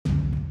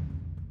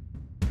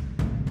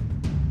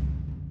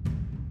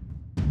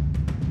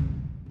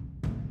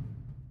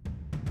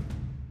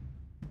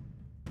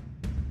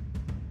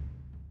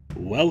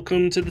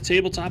Welcome to the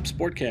Tabletop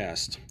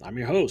Sportcast. I'm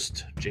your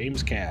host,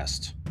 James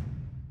Cast.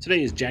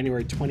 Today is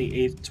January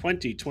 28th,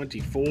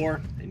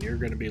 2024, and you're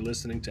going to be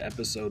listening to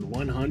episode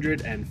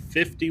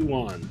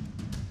 151.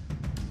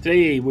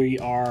 Today we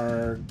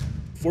are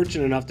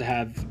fortunate enough to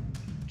have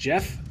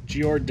Geoff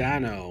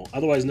Giordano,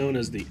 otherwise known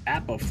as the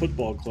APA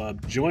Football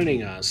Club,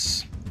 joining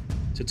us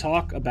to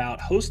talk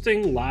about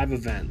hosting live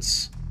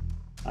events.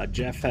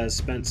 Geoff has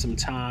spent some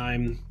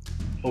time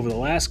over the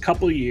last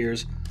couple of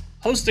years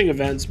hosting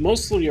events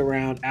mostly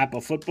around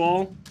APA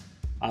football,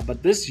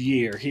 but this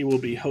year he will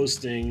be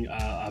hosting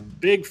a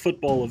big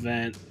football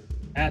event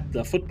at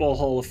the Football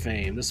Hall of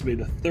Fame. This will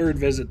be the third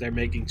visit they're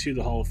making to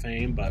the Hall of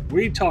Fame, but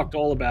we talked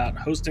all about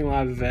hosting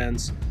live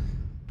events,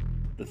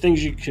 the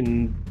things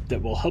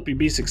that will help you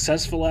be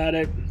successful at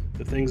it,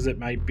 the things that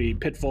might be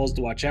pitfalls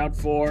to watch out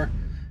for,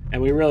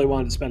 and we really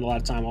wanted to spend a lot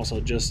of time also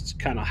just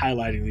kind of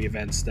highlighting the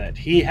events that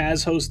he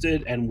has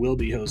hosted and will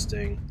be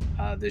hosting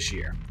this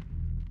year.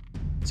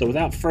 So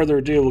without further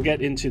ado, we'll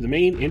get into the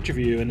main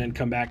interview and then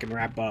come back and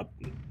wrap up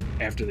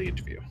after the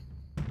interview.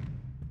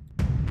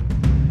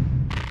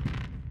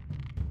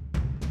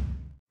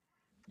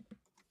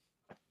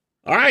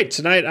 All right,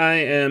 tonight I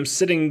am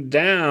sitting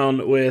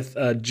down with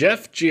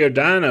Geoff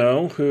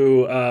Giordano,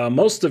 who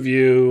most of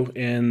you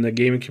in the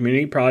gaming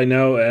community probably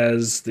know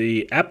as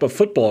the APA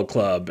Football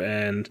Club.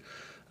 And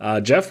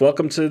Geoff,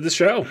 welcome to the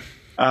show.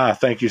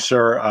 Thank you,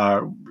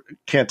 sir.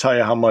 Can't tell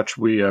you how much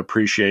we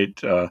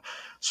appreciate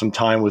some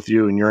time with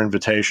you and your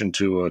invitation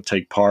to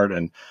take part.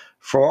 And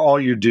for all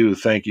you do,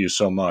 thank you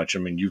so much. I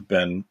mean, you've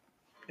been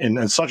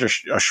in such a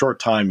short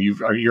time.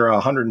 You're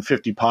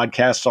 150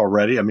 podcasts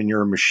already. I mean,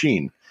 you're a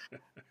machine.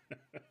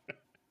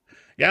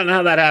 Yeah, I don't know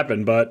how that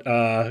happened, but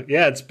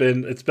yeah, it's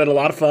been a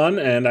lot of fun,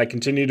 and I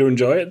continue to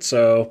enjoy it.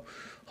 So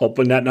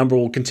hoping that number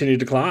will continue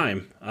to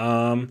climb.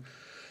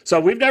 So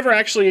we've never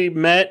actually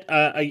met.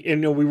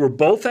 We were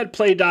both at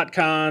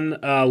Play.con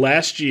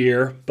last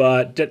year,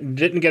 but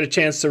didn't get a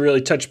chance to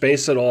really touch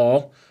base at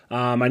all.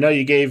 I know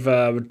you gave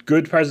a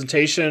good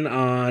presentation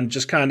on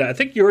just kind of, I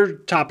think your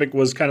topic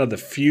was kind of the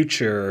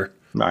future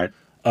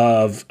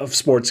of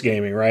sports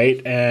gaming,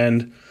 right?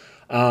 And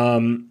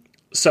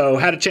so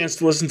had a chance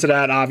to listen to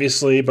that,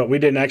 obviously, but we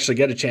didn't actually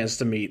get a chance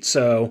to meet.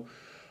 So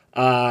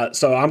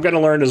I'm going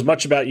to learn as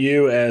much about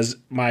you as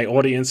my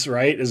audience,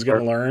 right, is going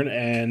to learn.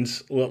 And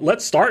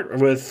let's start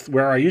with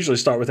where I usually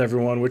start with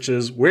everyone, which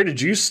is, where did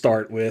you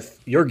start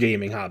with your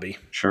gaming hobby?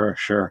 Sure.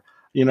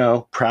 You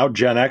know, proud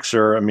Gen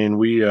Xer. I mean,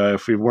 we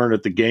if we weren't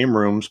at the game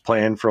rooms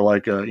playing for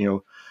like a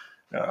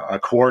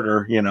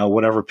quarter,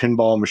 whatever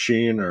pinball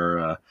machine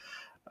or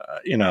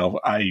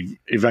I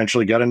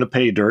eventually got into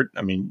pay dirt.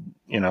 I mean,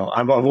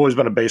 I've always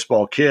been a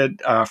baseball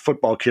kid,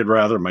 football kid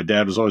rather. My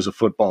dad was always a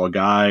football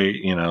guy,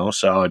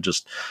 so I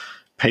just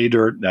pay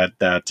dirt,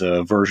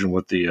 that version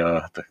with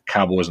the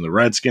Cowboys and the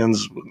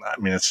Redskins. I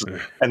mean,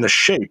 and the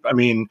shape. I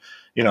mean,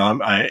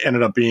 I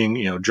ended up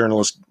being,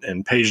 journalist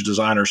and page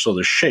designer. So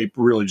the shape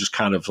really just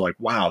kind of like,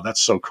 wow,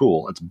 that's so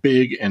cool. It's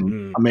big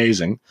and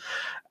amazing.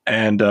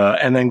 And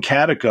then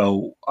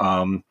Catico,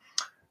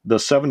 the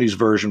 70s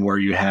version where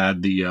you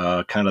had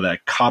the kind of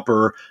that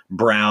copper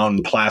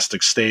brown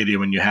plastic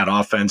stadium and you had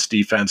offense,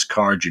 defense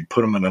cards. You'd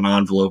put them in an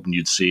envelope and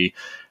you'd see,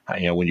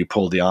 when you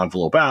pulled the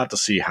envelope out to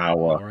see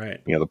how,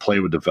 the play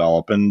would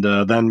develop. And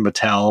then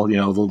Mattel,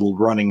 the little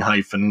running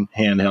hyphen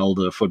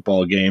handheld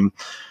football game.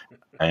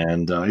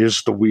 And it was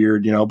just a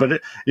weird, but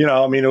it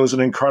was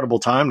an incredible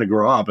time to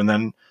grow up. And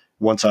then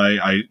once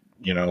I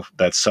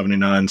that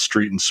 79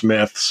 Street and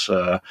Smiths,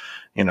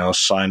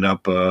 signed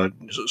up,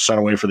 sent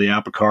away for the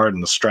APA card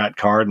and the Strat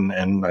card,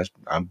 and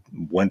I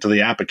went to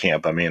the APA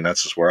camp. I mean,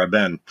 that's just where I've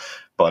been.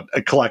 But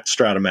I collect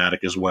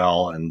Stratomatic as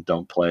well and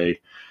don't play,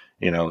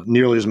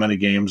 nearly as many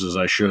games as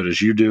I should,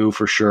 as you do,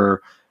 for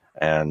sure.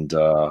 And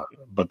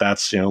but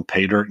that's,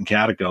 pay dirt and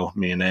Catico. I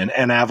mean,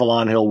 and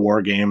Avalon Hill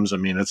War Games. I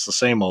mean, it's the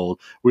same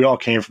old. We all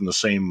came from the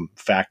same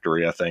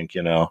factory, I think.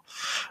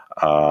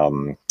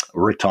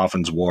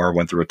 Richtofen's War,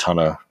 went through a ton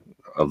of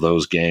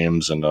those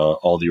games, and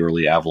all the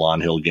early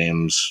Avalon Hill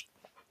games,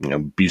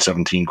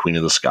 B-17 Queen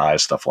of the Sky,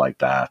 stuff like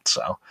that.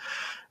 So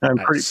I'm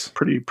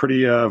pretty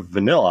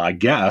vanilla, I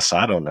guess.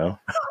 I don't know.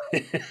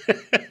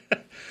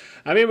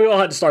 I mean, we all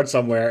had to start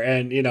somewhere,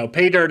 and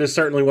Pay Dirt is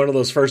certainly one of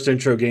those first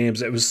intro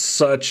games. It was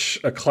such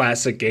a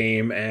classic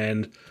game,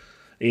 and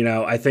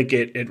I think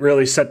it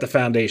really set the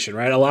foundation,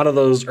 right? A lot of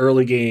those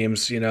early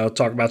games,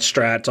 talk about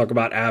Strat, talk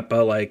about APA,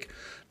 like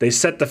they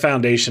set the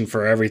foundation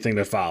for everything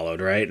that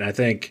followed, right? And I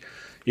think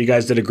you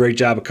guys did a great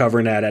job of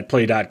covering that at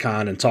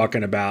Play.con and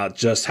talking about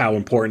just how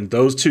important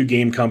those two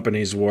game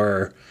companies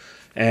were.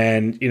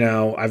 And,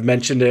 I've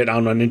mentioned it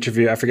on an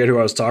interview. I forget who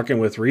I was talking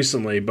with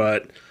recently,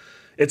 but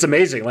it's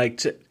amazing.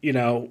 Like,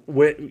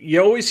 you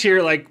always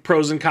hear like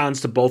pros and cons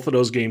to both of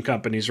those game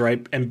companies,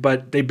 right?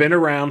 But they've been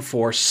around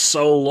for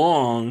so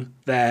long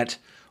that,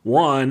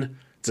 one,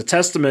 it's a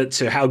testament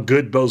to how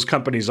good those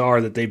companies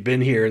are that they've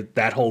been here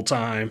that whole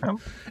time.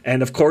 Oh.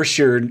 And of course,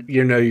 you're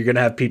going to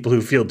have people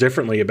who feel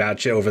differently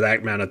about you over that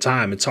amount of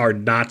time. It's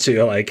hard not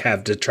to like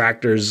have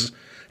detractors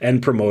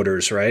and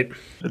promoters, right?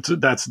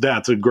 That's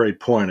a great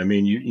point. I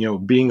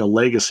mean, being a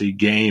legacy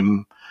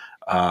game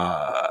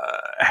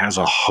has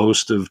a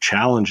host of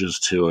challenges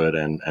to it,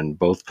 and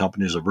both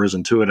companies have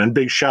risen to it. And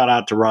big shout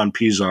out to Ron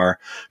Pizar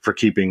for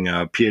keeping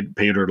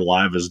Pay Dirt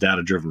alive as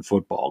data-driven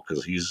football,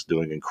 because he's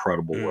doing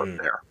incredible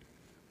work there.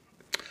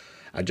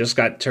 I just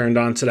got turned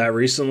on to that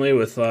recently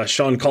with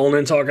Sean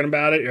Coleman talking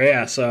about it.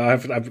 Yeah, so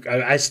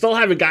I still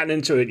haven't gotten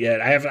into it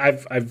yet.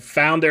 I've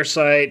found their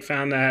site,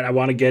 found that I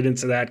want to get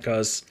into that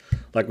because,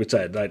 like we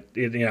said,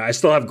 I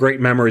still have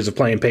great memories of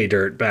playing Pay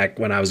Dirt back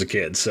when I was a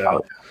kid.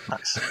 So,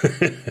 nice.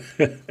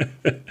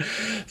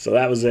 So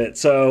that was it.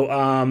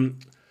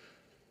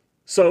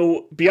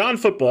 So beyond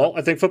football,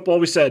 I think football,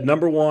 we said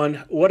number one.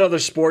 What other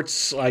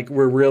sports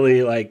were really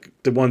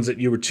the ones that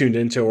you were tuned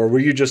into, or were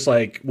you just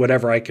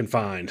whatever I can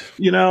find?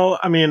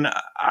 I mean,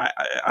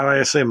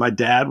 I say my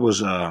dad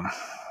was. I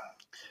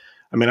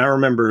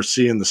remember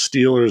seeing the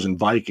Steelers and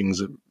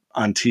Vikings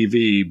on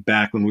TV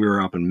back when we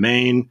were up in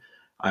Maine.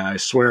 I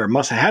swear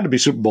it had to be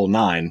Super Bowl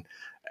IX.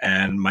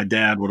 And my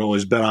dad would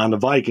always bet on the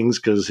Vikings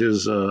because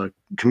his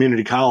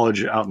community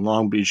college out in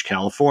Long Beach,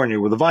 California,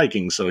 were the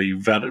Vikings. So he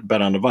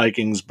bet on the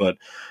Vikings. But,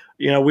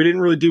 we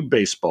didn't really do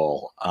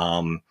baseball.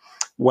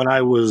 When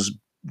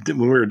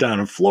we were down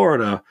in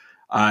Florida,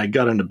 I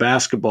got into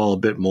basketball a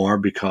bit more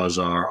because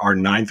our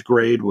ninth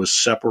grade was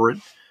separate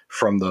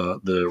from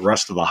the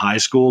rest of the high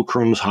school,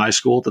 Crooms High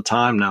School at the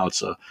time. Now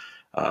it's a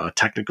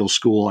technical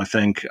school, I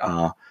think.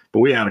 But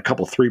we had a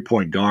couple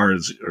 3-point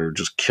guards, or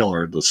just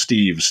killer. The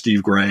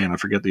Steve Gray, and I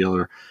forget the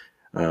other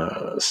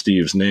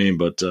Steve's name.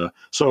 But I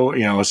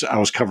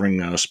was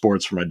covering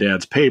sports for my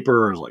dad's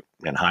paper. I was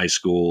in high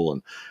school,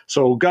 and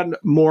so got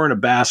more into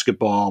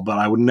basketball. But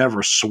I would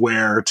never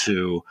swear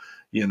to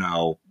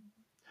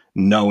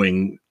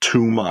knowing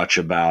too much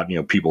about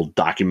people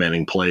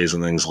documenting plays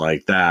and things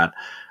like that.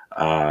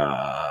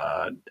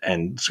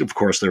 And of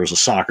course there was a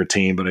soccer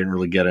team, but I didn't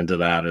really get into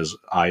that as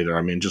either.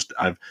 I mean,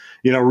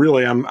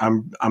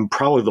 I'm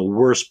probably the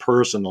worst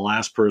person, the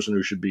last person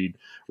who should be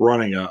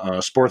running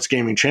a sports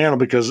gaming channel,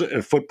 because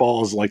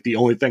football is the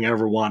only thing I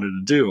ever wanted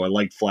to do. I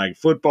liked flag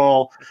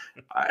football.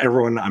 I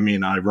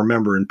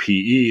remember in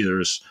PE,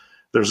 there's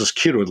this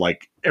kid who would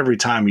every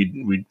time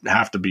we'd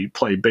have to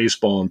play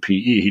baseball in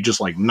PE, he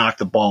just knocked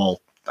the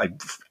ball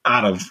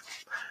out of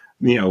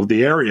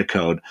the area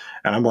code.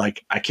 And I'm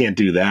I can't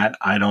do that.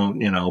 I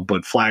don't,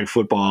 but flag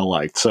football,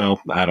 so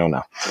I don't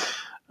know.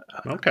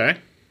 Okay.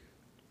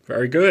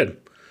 Very good.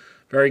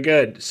 Very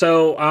good.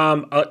 So,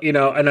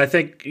 and I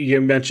think you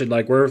mentioned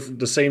we're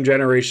the same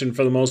generation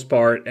for the most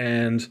part.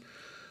 And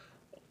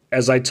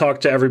as I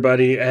talk to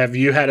everybody, have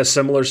you had a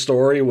similar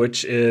story,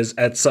 which is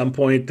at some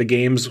point the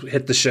games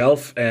hit the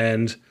shelf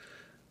and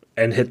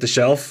hit the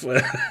shelf,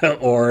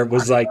 or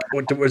was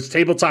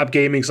tabletop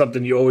gaming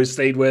something you always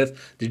stayed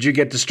with? Did you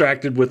get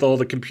distracted with all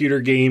the computer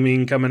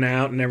gaming coming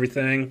out and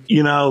everything? We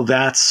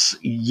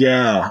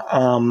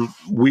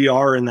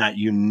are in that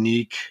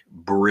unique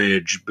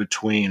bridge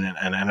between,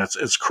 and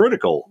it's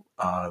critical.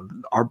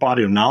 Our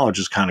body of knowledge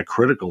is kind of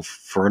critical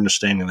for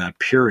understanding that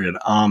period.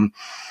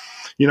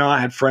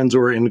 I had friends who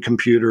were into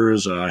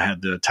computers. I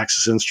had the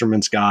Texas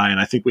Instruments guy, and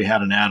I think we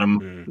had an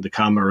Atom, the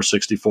Commodore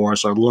 64.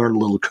 So I learned a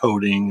little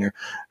coding,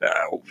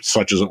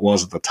 such as it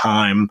was at the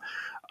time.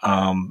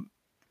 My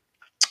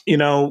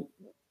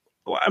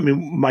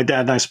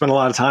dad and I spent a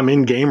lot of time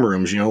in game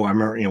rooms. I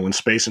remember, when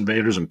Space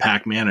Invaders and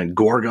Pac-Man and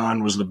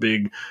Gorgon was the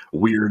big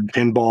weird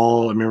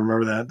pinball. I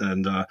remember that.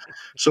 And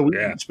so we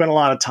spent a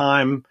lot of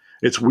time.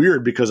 It's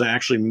weird because I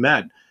actually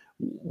met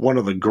one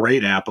of the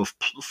great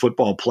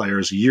football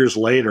players years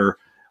later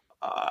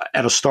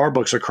at a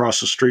Starbucks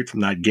across the street from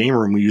that game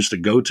room we used to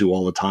go to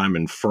all the time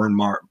in Fern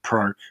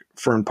Park,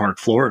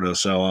 Florida.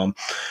 So,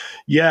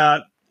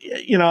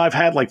 I've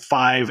had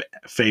 5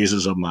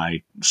 phases of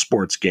my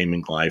sports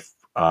gaming life.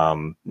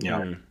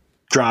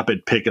 Drop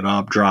it, pick it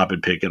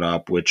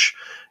up, which,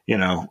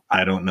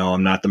 I don't know.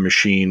 I'm not the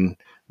machine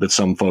that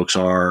some folks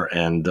are.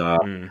 And,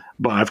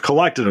 but I've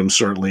collected them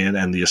certainly.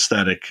 And the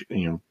aesthetic,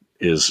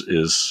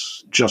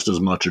 is just as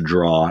much a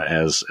draw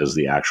as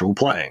the actual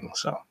playing.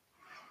 So.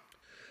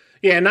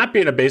 Yeah, not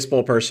being a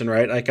baseball person,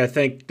 right? I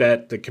think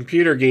that the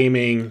computer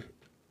gaming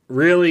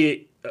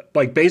really,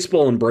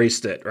 baseball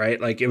embraced it, right?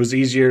 It was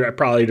easier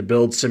probably to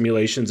build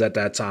simulations at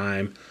that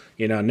time.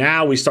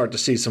 Now we start to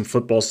see some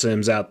football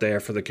sims out there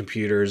for the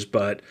computers,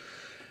 but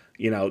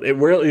it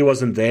really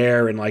wasn't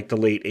there in the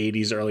late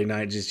 80s, early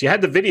 90s. You had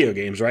the video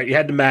games, right? You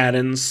had the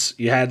Maddens,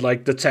 you had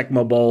the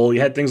Tecmo Bowl,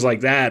 you had things like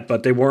that,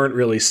 but they weren't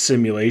really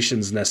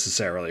simulations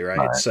necessarily,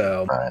 right?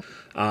 So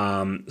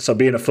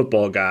being a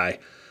football guy,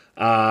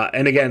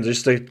 and again,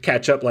 just to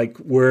catch up,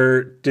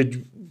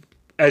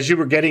 as you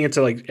were getting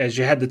into as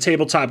you had the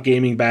tabletop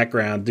gaming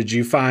background, did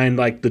you find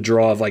the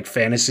draw of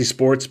fantasy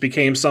sports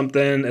became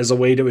something as a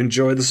way to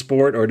enjoy the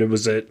sport, or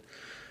was it?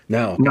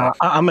 No,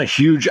 I'm a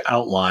huge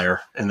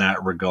outlier in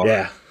that regard.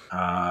 Yeah.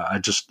 I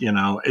just,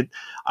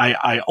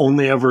 I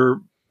only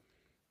ever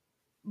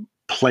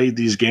played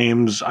these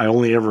games. I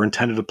only ever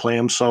intended to play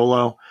them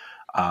solo.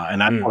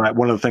 And that's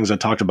one of the things I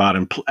talked about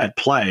at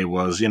Play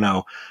was,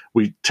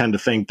 we tend to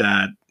think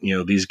that,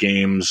 these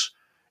games,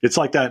 it's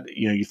like that,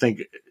 you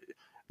think,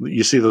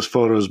 you see those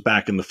photos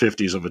back in the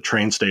 50s of a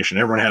train station.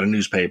 Everyone had a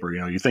newspaper.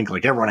 You think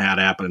like everyone had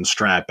Appa and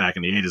Strat back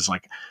in the 80s.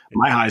 Like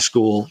my high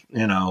school,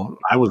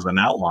 I was an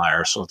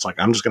outlier. So it's like,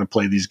 I'm just going to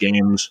play these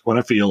games when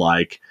I feel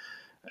like.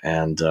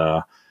 And,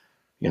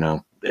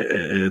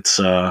 it's,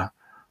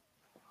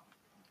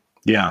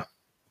 yeah.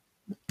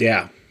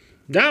 Yeah.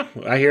 No,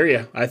 I hear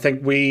you. I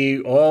think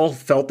we all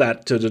felt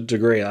that to the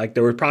degree. Like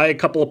there were probably a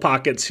couple of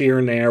pockets here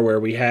and there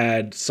where we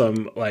had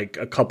some, like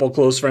a couple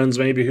close friends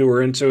maybe who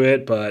were into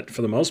it, but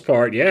for the most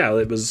part, yeah,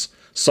 it was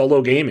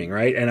solo gaming,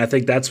 right? And I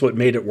think that's what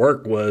made it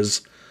work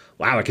was,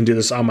 wow, I can do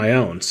this on my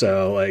own.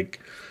 So like,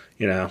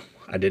 I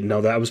didn't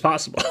know that was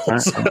possible.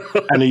 So.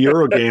 And the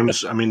Euro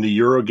games,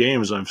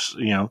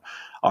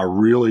 are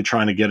really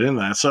trying to get in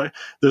that. So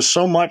there's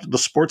so much, the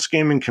sports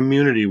gaming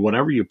community,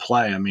 whatever you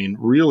play,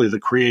 really the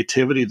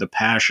creativity, the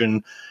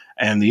passion,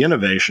 and the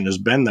innovation has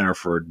been there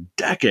for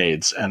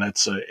decades. And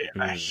it's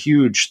a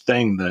huge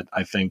thing that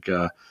I think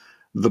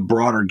the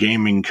broader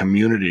gaming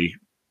community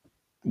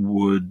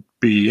would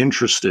be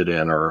interested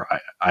in, or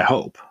I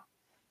hope.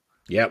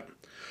 Yep.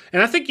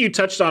 And I think you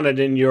touched on it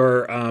in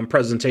your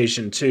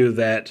presentation too,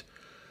 that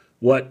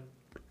what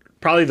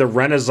probably the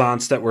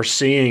renaissance that we're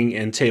seeing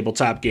in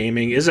tabletop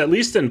gaming is at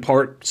least in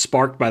part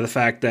sparked by the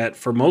fact that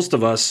for most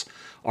of us,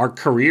 our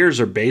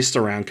careers are based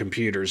around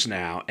computers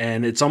now.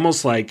 And it's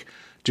almost like,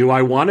 do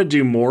I want to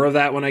do more of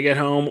that when I get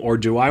home, or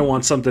do I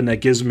want something that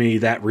gives me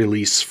that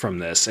release from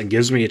this and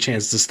gives me a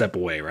chance to step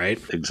away, right?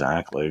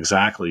 Exactly. I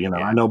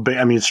know,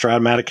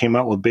 Stratomatic came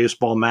out with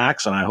Baseball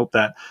Max, and I hope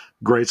that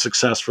great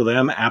success for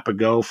them. Appa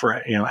Go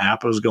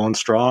Appa's going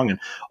strong, and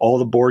all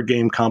the board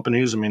game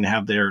companies,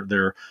 have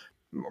their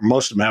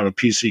most of them have a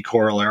PC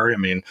corollary.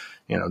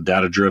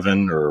 Data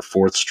Driven or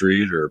Fourth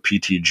Street or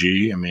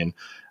PTG.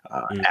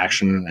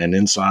 Action and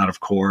Inside,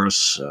 of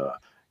course.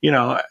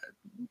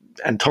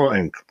 And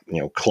totally,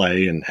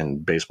 Clay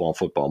and Baseball and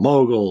Football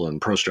Mogul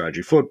and Pro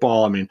Strategy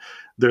Football.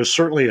 There's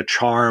certainly a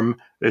charm.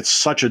 It's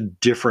such a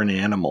different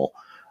animal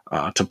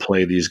to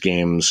play these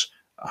games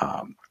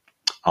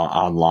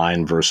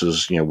online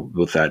versus,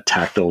 with that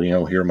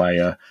tactile, here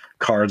my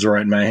cards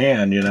right in my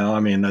hand,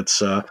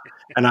 that's,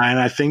 and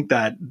I think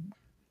that,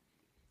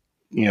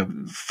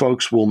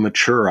 folks will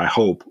mature, I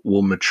hope,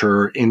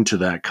 into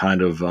that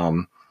kind of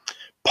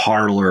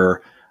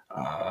parlor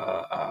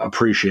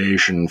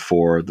appreciation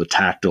for the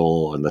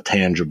tactile and the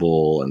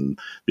tangible and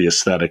the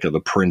aesthetic of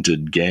the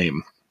printed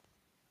game.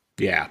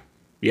 Yeah.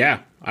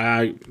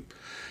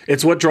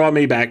 It's what drew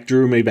me back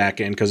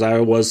in, because I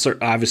was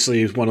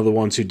obviously one of the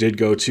ones who did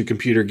go to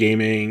computer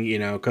gaming,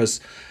 because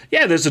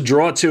there's a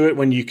draw to it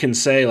when you can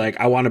say like,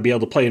 I want to be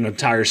able to play an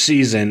entire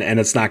season and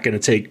it's not going to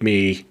take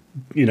me,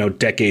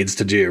 decades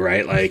to do,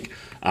 right? Like,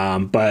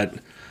 but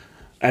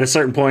at a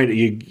certain point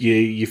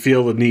you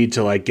feel the need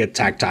to like get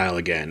tactile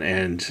again,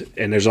 and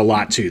there's a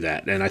lot to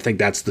that, and I think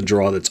that's the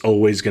draw that's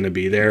always going to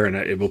be there, and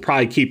it will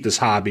probably keep this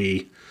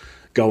hobby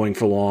going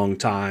for a long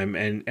time.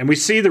 And we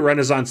see the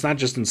renaissance not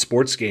just in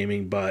sports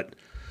gaming, but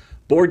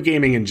board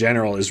gaming in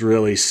general is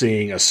really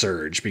seeing a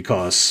surge,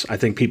 because I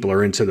think people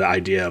are into the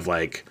idea of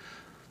like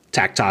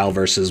tactile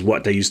versus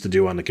what they used to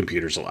do on the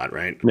computers a lot,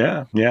 right?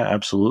 Yeah,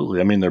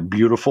 absolutely. They're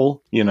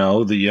beautiful,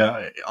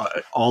 the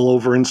all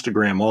over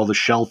Instagram, all the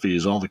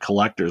shelfies, all the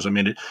collectors.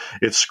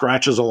 It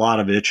scratches a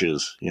lot of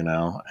itches, and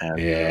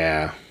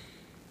yeah.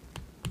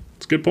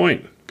 It's a good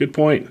point.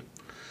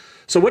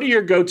 So what are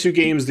your go-to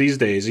games these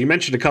days? You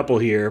mentioned a couple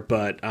here,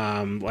 but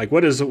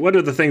what are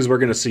the things we're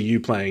going to see you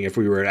playing if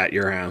we were at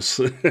your house?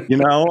 I'm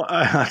going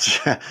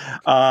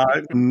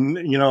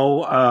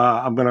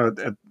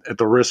to, at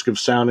the risk of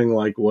sounding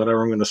like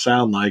whatever I'm going to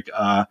sound like,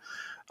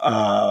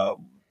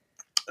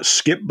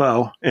 Skip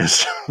Bow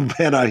has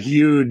been a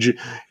huge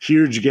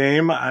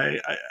game.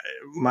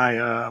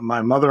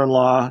 My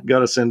mother-in-law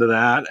got us into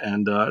that,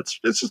 and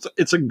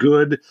it's a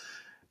good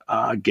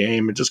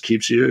game. It just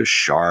keeps you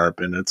sharp,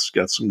 and it's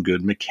got some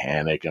good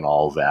mechanic and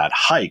all that.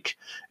 Hike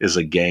is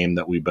a game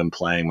that we've been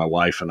playing. My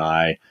wife and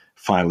I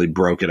finally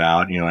broke it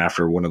out,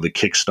 after one of the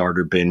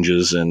Kickstarter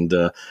binges, and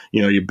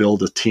you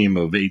build a team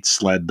of 8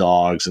 sled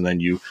dogs, and then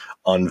you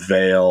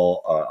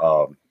unveil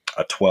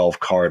a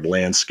 12-card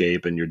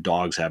landscape, and your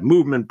dogs have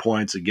movement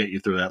points that get you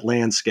through that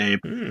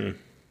landscape.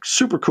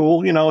 Super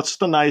cool. It's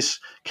just a nice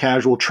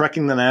casual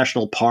trekking the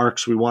national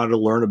parks. We wanted to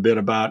learn a bit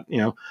about,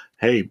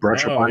 hey,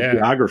 brush up on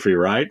geography,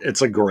 right?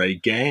 It's a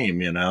great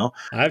game,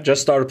 I've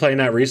just started playing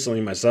that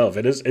recently myself.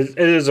 It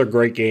is a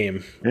great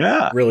game.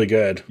 Yeah. Really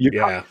good.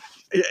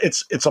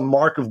 It's a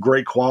mark of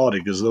great quality,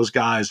 because those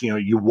guys,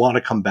 you want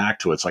to come back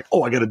to it. It's like,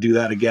 oh, I got to do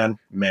that again.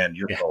 Man,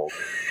 you're old.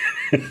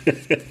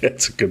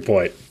 It's a good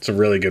point. It's a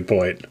really good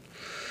point.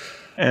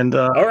 And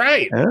All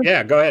right. eh,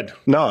 Yeah, go ahead.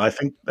 no,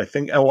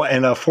 oh,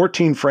 and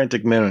 14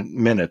 frantic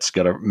minutes.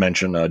 Got to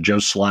mention Joe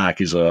Slack.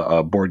 He's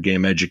a board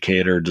game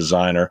educator,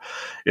 designer.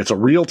 It's a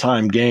real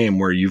time game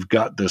where you've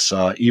got this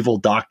evil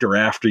doctor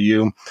after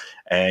you,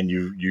 and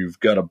you've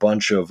got a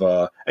bunch of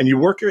and you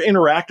work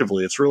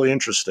interactively. It's really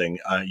interesting.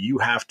 You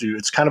have to.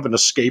 It's kind of an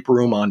escape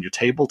room on your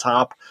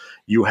tabletop.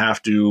 You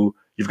have to.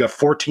 You've got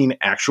 14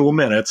 actual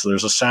minutes.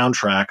 There's a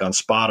soundtrack on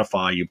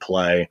Spotify you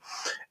play,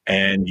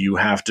 and you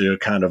have to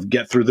kind of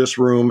get through this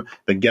room,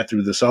 then get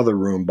through this other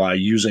room by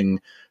using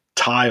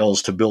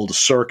tiles to build a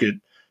circuit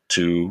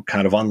to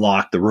kind of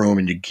unlock the room,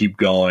 and you keep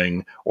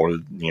going, or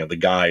the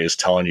guy is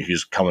telling you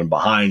he's coming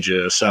behind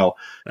you. So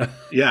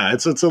yeah,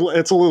 it's a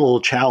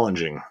little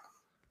challenging.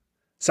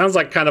 Sounds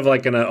like kind of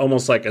like an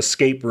almost like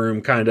escape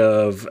room kind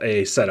of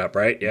a setup,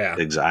 right? Yeah.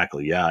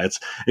 Exactly. Yeah, it's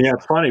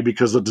funny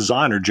because the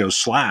designer Joe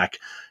Slack,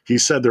 he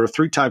said there are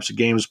three types of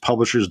games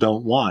publishers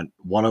don't want.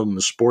 One of them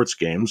is sports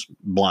games,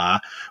 blah.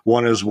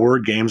 One is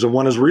word games, and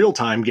one is real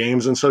time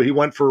games. And so he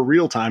went for a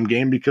real time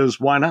game because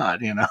why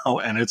not?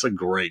 And it's a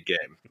great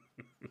game.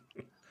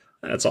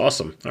 That's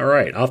awesome. All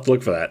right. I'll have to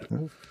look for that.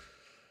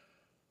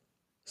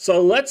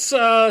 So let's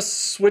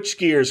switch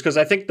gears, because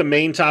I think the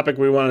main topic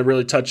we want to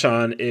really touch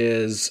on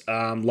is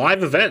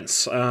live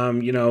events.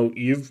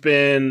 You've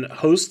been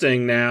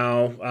hosting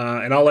now,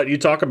 and I'll let you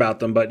talk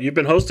about them, but you've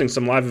been hosting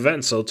some live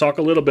events. So talk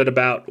a little bit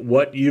about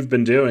what you've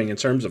been doing in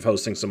terms of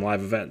hosting some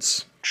live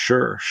events.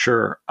 Sure.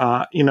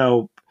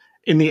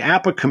 In the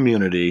APA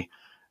community,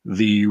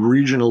 the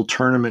regional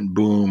tournament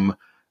boom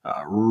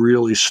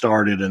really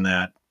started in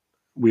that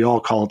we all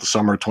call it the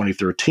summer of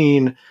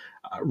 2013.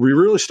 We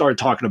really started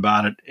talking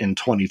about it in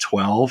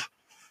 2012.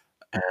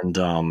 And,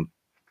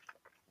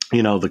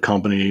 the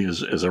company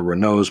is a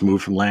Renault's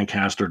moved from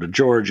Lancaster,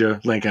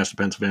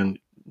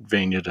 Pennsylvania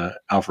to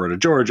Alpharetta,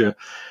 Georgia.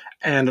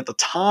 And at the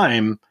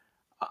time,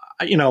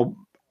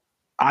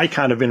 I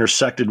kind of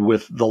intersected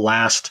with the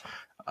last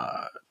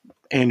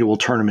annual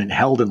tournament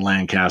held in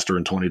Lancaster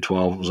in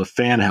 2012. It was a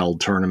fan-held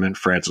tournament.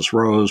 Francis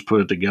Rose put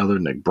it together,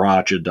 Nick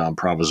Braccia, Don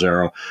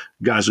Provazero,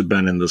 guys who've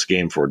been in this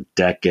game for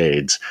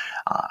decades.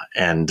 I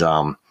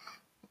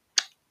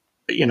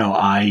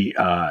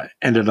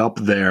ended up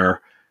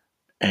there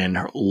and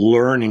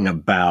learning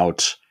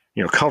about,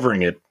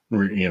 covering it,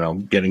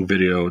 getting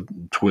video,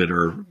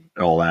 Twitter,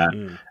 all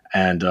that,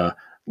 and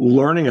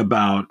learning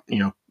about,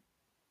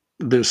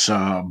 this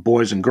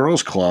Boys and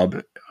Girls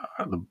Club.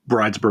 The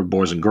Bridesburg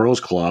Boys and Girls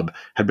Club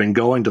had been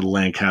going to the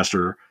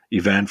Lancaster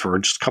event for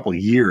just a couple of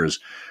years,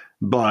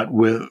 but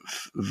with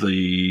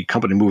the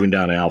company moving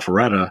down to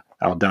Alpharetta,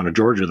 out down to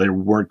Georgia, they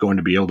weren't going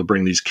to be able to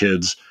bring these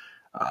kids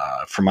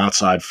from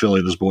outside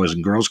Philly, this Boys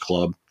and Girls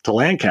Club, to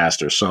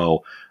Lancaster.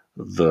 So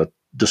the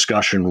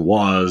discussion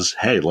was,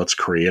 hey, let's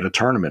create a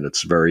tournament.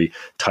 It's very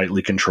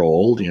tightly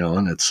controlled,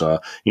 and it's kind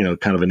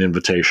of an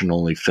invitation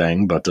only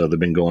thing, but they've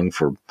been going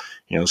for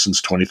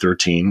since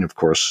 2013, of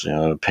course,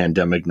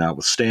 pandemic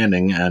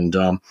notwithstanding. And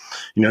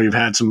you've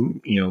had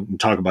some,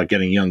 talk about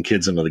getting young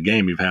kids into the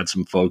game. You've had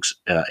some folks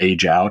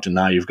age out, and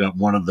now you've got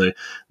one of the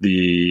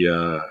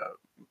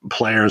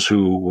players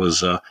who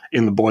was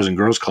in the Boys and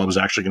Girls Club is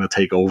actually going to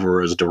take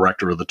over as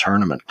director of the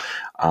tournament.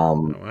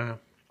 Wow.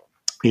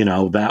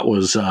 That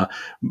was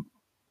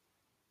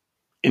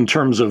in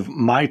terms of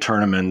my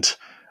tournament,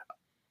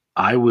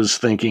 I was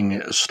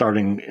thinking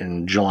starting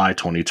in July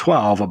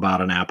 2012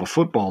 about an APA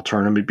football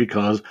tournament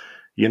because,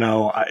 it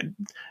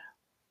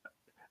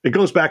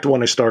goes back to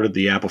when I started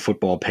the APA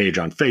football page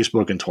on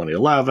Facebook in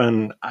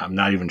 2011. I'm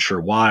not even sure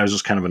why. It was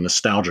just kind of a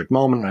nostalgic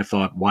moment. I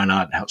thought, why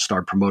not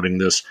start promoting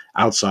this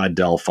outside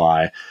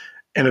Delphi?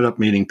 Ended up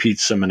meeting Pete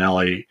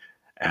Simonelli,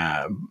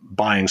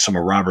 buying some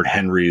of Robert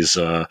Henry's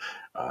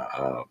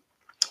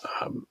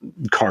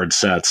card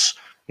sets.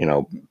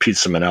 Pete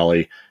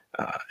Simonelli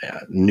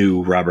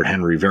knew Robert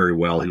Henry very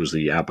well. He was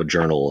the APA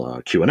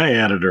Journal Q&A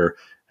editor.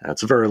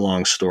 It's a very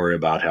long story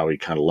about how he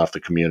kind of left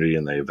the community,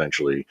 and they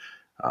eventually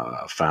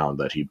found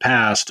that he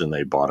passed, and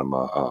they bought him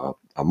a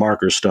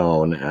marker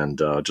stone,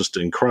 and just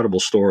incredible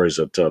stories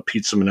that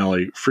Pete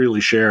Simonelli freely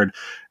shared.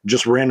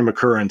 Just random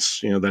occurrence,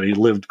 that he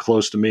lived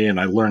close to me, and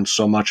I learned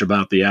so much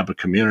about the APA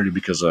community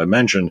because I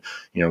mentioned,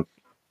 in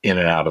and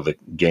out of the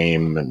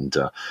game, and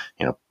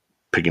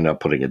picking up,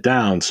 putting it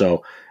down.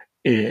 So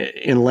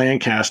in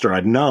Lancaster,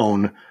 I'd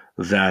known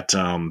that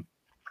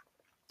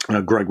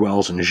Greg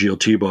Wells and Gilles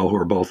Thibault, who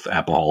are both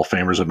APA Hall of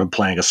Famers, have been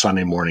playing a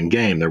Sunday morning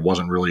game. There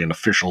wasn't really an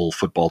official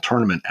football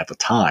tournament at the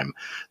time.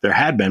 There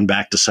had been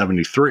back to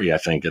 73, I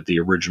think, at the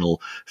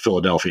original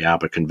Philadelphia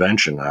APA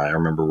convention. I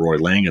remember Roy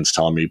Langens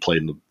telling me he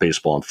played in the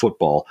baseball and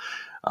football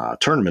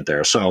tournament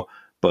there. So,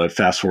 but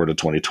fast forward to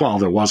 2012,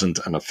 there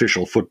wasn't an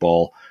official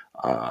football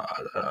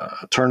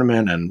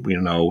tournament, and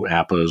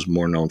APA is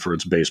more known for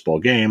its baseball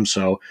game.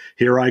 So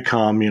here I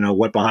come,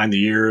 wet behind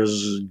the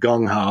ears,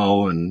 gung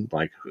ho, and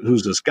like,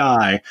 who's this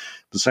guy?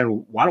 Decided,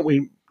 why don't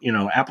we?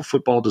 APA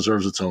football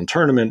deserves its own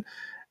tournament,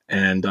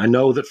 And I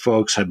know that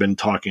folks had been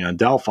talking on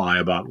Delphi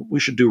about we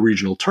should do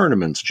regional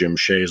tournaments. Jim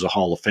Shea is a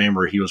Hall of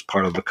Famer. He was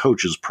part of the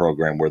coaches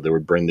program where they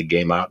would bring the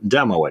game out and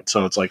demo it.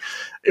 So it's like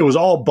it was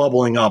all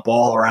bubbling up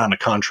all around the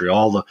country.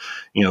 All the,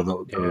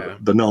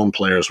 the known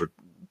players were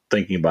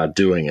thinking about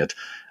doing it.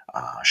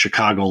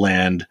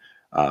 Chicagoland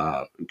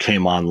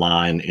came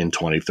online in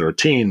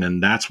 2013,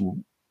 and that's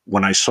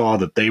when I saw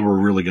that they were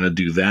really going to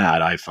do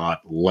that. I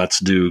thought,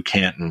 let's do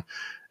Canton.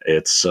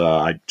 It's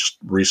I just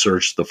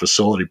researched the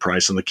facility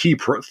price, and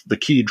the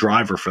key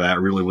driver for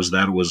that really was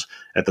that it was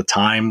at the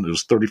time it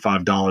was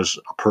 $35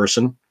 a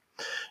person.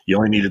 You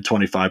only needed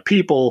 25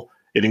 people.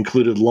 It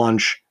included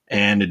lunch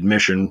and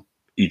admission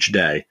each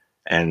day,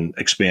 and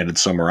expanded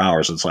summer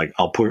hours. It's like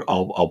I'll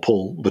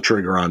pull the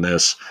trigger on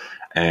this,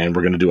 and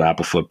we're going to do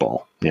Apple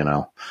football.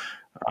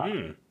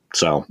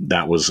 So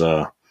that was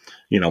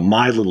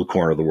my little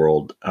corner of the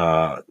world.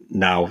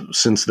 Now,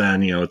 since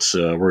then, it's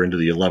we're into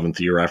the 11th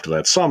year after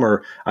that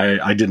summer.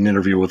 I did an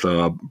interview with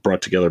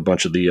brought together a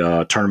bunch of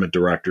the tournament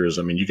directors.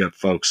 I mean, you got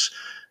folks,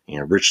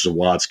 Rich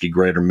Zawadsky,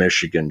 Greater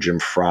Michigan, Jim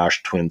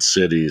Frosch, Twin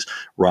Cities,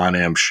 Ron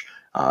Emsch,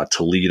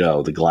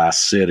 Toledo, the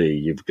Glass City.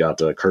 You've got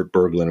Kurt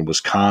Berglund in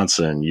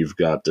Wisconsin. You've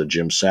got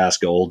Jim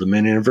Saska, Old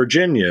Dominion in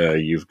Virginia.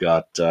 You've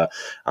got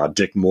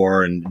Dick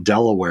Moore in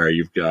Delaware.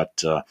 You've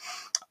got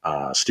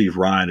Steve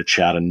Ryan at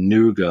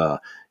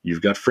Chattanooga.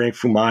 You've got Frank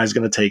Fumai is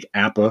going to take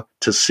APA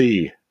to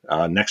sea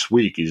next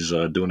week. He's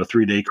doing a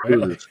 3-day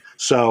cruise. Really?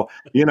 So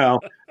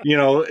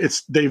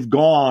it's they've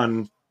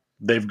gotten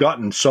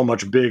so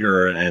much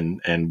bigger,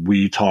 and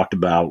we talked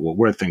about what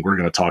we think we're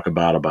going to talk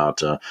about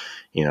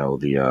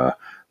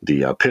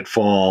the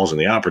pitfalls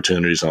and the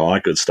opportunities and all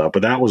that good stuff.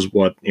 But that was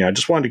what I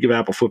just wanted to give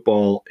Apple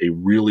football a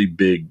really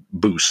big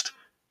boost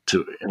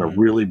in a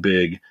really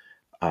big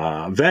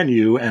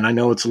venue. And I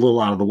know it's a little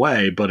out of the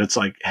way, but it's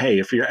like, hey,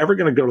 if you're ever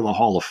going to go to the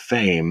Hall of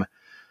Fame,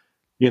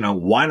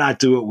 why not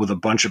do it with a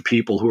bunch of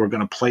people who are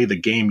going to play the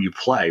game you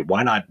play?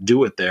 Why not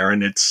do it there?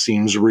 And it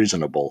seems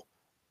reasonable,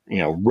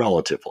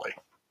 relatively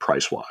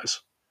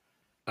price-wise.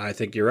 I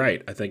think you're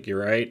right.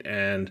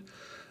 And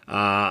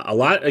a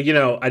lot, I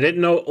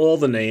didn't know all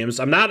the names.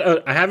 I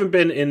haven't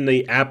been in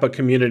the APA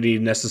community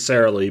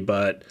necessarily,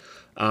 but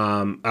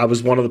I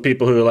was one of the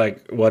people who,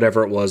 like,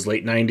 whatever it was,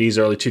 late 90s,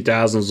 early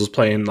 2000s, was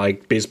playing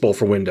like Baseball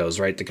for Windows,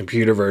 right? The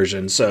computer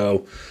version.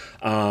 So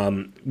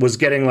was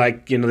getting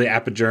the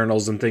APA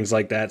journals and things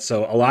like that.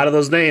 So a lot of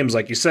those names,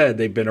 like you said,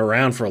 they've been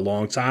around for a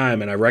long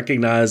time. And I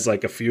recognize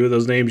like a few of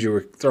those names you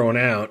were throwing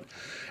out.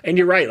 And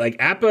you're right. Like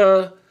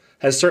APA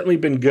has certainly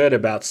been good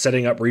about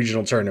setting up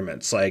regional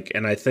tournaments.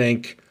 And I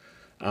think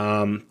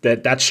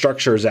that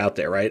structure is out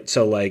there, right?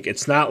 So like,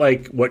 it's not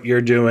like what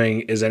you're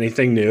doing is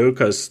anything new,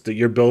 because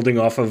you're building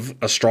off of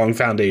a strong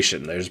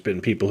foundation. There's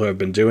been people who have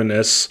been doing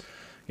this,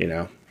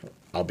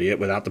 albeit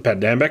without the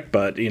pandemic,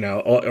 but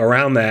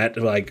around that,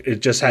 like,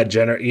 it just had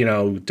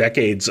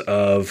decades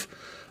of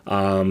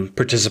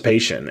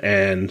participation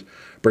and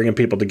bringing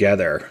people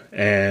together.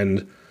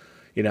 And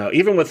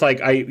even with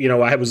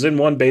I was in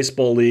one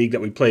baseball league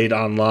that we played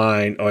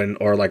online or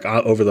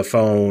over the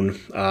phone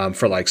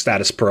for like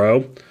Status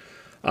Pro.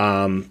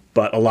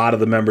 But a lot of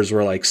the members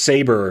were like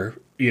Sabre,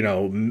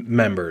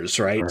 members,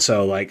 right? Sure.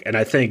 So and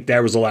I think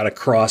there was a lot of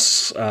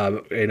cross,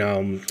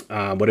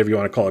 whatever you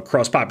want to call it,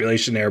 cross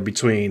population there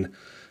between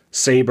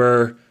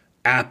Sabre,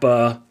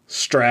 APA,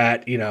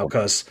 Strat,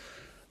 because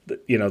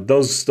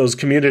those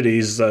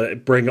communities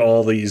bring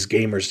all these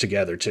gamers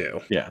together too.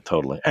 Yeah,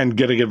 totally. And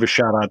to give a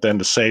shout out then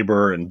to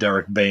Sabre and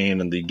Derek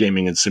Bain and the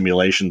Gaming and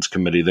Simulations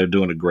Committee. They're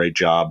doing a great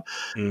job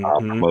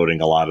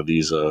promoting a lot of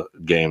these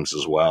games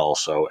as well.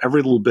 So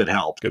every little bit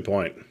helps. Good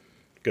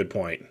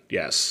point.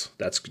 Yes,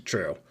 that's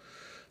true.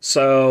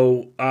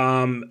 So,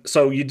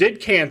 so you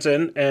did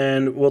Canton,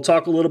 and we'll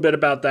talk a little bit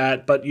about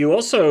that. But you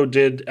also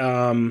did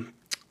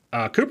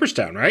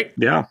Cooperstown, right?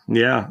 Yeah.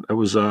 It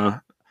was.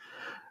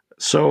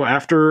 So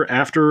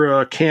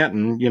after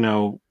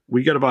Canton,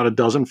 we got about a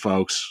dozen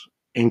folks.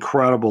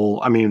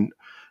 Incredible. I mean,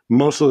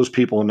 most of those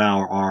people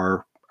now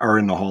are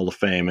in the Hall of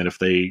Fame, and if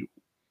they,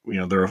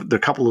 there are a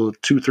couple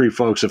of 2-3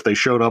 folks. If they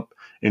showed up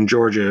in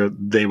Georgia,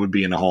 they would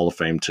be in the Hall of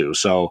Fame too.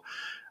 So,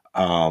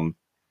 but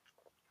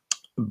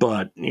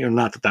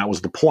not that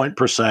was the point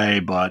per se,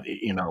 but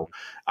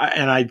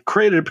I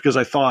created it because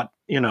I thought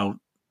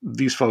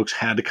these folks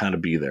had to kind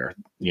of be there.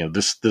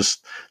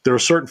 There are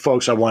certain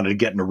folks I wanted to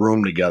get in a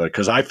room together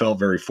because I felt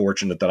very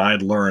fortunate that I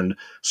had learned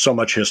so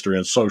much history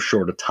in so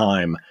short a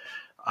time,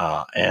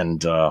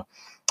 and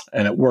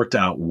it worked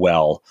out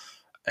well.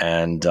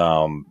 And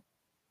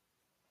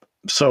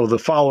so the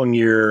following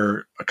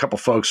year, a couple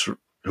folks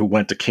who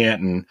went to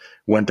Canton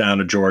went down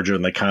to Georgia,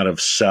 and they kind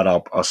of set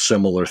up a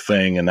similar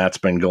thing, and that's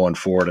been going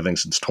forward. I think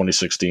since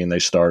 2016, they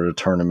started a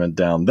tournament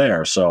down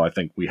there. So I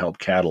think we helped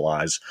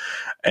catalyze.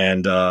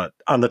 And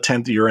on the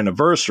 10th year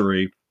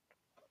anniversary,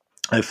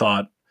 I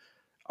thought,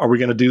 are we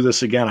going to do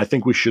this again? I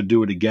think we should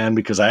do it again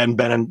because I hadn't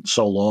been in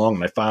so long,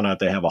 and I found out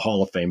they have a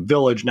Hall of Fame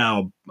village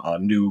now, a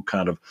new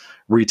kind of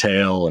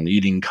retail and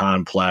eating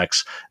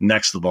complex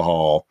next to the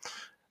hall.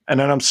 And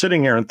then I'm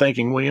sitting here and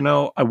thinking,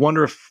 well, I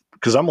wonder if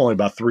because I'm only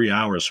about 3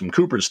 hours from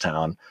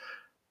Cooperstown,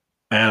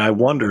 and I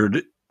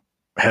wondered,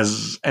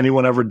 has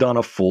anyone ever done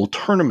a full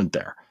tournament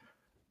there?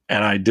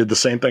 And I did the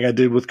same thing I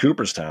did with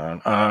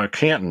Cooperstown.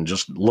 Canton,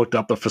 just looked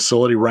up the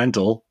facility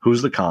rental,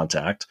 who's the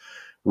contact,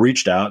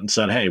 reached out and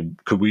said, hey,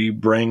 could we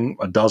bring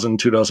a dozen,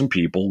 2 dozen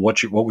people? What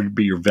would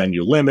be your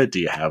venue limit? Do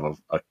you have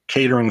a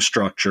catering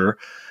structure?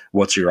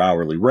 What's your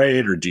hourly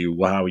rate? Or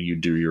how you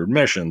do your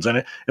admissions? And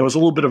it was a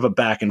little bit of a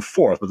back and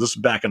forth, but this is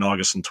back in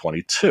August in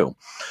 22.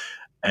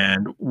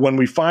 And when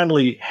we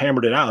finally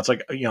hammered it out, it's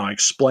like, I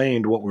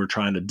explained what we were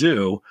trying to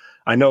do.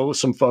 I know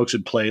some folks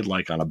had played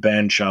like on a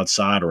bench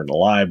outside or in the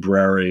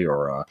library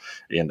or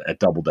at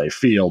Doubleday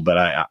Field, but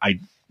I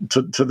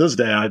to this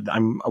day,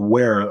 I'm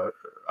aware,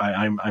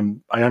 I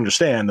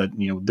understand that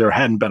there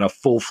hadn't been a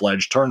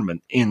full-fledged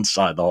tournament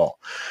inside the hall.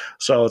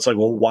 So it's like,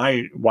 well,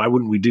 why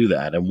wouldn't we do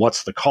that? And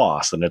what's the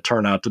cost? And it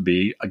turned out to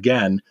be,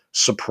 again,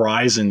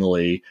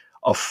 surprisingly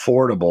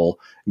affordable,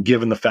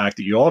 given the fact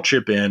that you all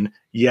chip in.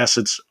 Yes,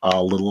 it's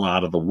a little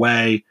out of the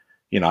way.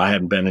 I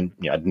hadn't been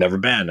I'd never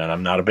been, and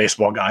I'm not a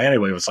baseball guy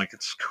anyway. It was like,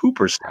 it's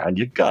Cooperstown.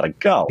 You got to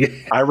go.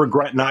 I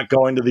regret not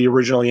going to the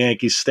original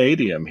Yankee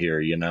Stadium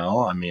here,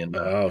 I mean,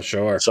 oh,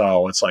 sure.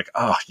 So it's like,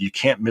 you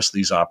can't miss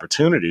these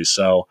opportunities.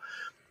 So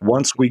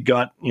once we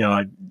got,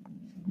 I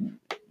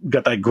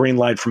got that green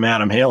light from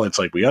Adam Hale, it's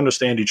like, we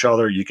understand each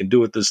other. You can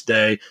do it this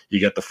day. You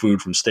get the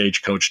food from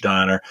Stagecoach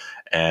Diner.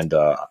 And,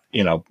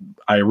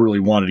 I really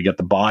wanted to get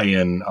the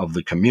buy-in of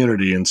the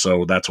community. And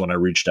so that's when I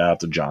reached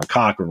out to John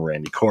Cochran,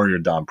 Randy Corrier,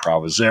 Don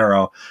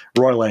Provenzero,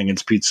 Roy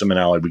Langen's Pizza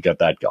Manelli. We got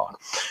that going.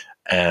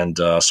 And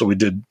so we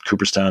did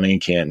Cooperstown and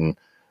Canton.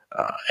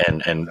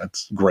 And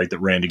it's great that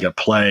Randy got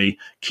play.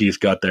 Keith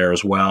got there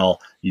as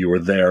well. You were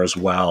there as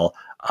well.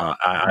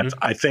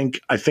 I think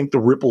the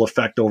ripple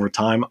effect over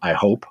time, I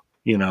hope,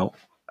 that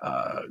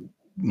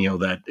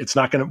it's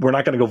not going to, we're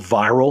not going to go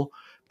viral,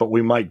 but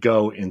we might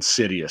go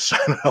insidious.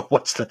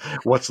 what's the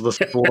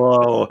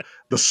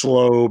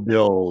slow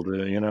build,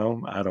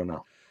 I don't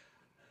know.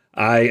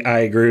 I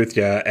agree with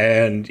you.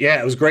 And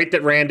yeah, it was great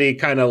that Randy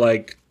kind of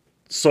like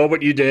saw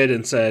what you did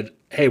and said,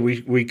 hey,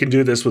 we can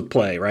do this with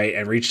play, right?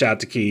 And reached out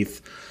to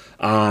Keith.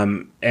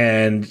 I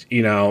think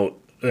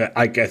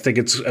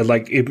it's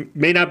like, it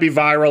may not be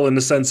viral in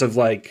the sense of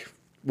like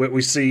what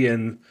we see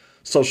in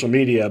social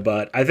media,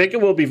 but I think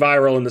it will be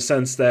viral in the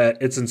sense that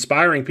it's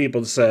inspiring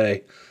people to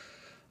say,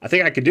 I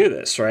think I could do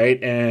this,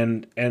 right?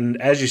 And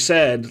as you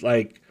said,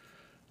 like,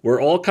 we're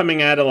all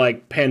coming out of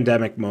like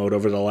pandemic mode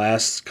over the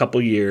last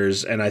couple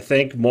years, and I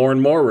think more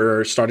and more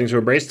we're starting to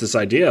embrace this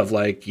idea of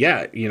like,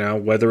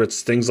 whether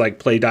it's things like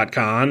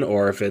play.com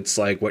or if it's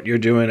like what you're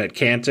doing at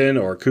Canton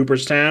or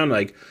Cooperstown,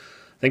 like,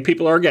 I think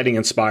people are getting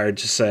inspired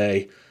to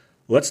say,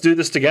 let's do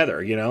this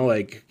together.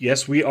 Like,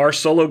 yes, we are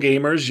solo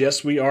gamers.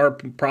 Yes, we are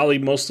probably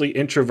mostly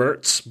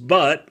introverts,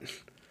 but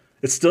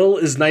it still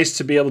is nice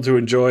to be able to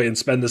enjoy and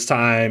spend this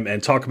time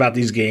and talk about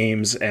these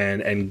games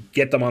and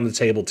get them on the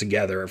table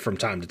together from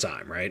time to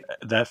time, right?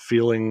 That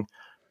feeling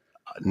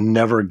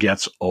never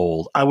gets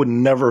old. I would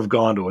never have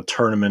gone to a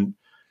tournament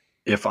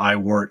if I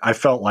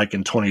felt like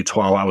in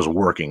 2012, I was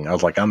working. I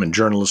was like, I'm in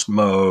journalist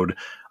mode.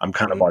 I'm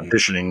kind of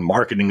auditioning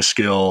marketing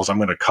skills. I'm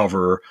going to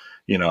cover,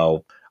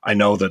 I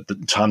know that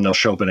Tom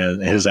Nelshopen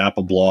and his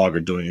Apple blog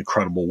are doing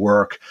incredible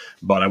work,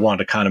 but I wanted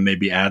to kind of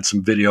maybe add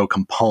some video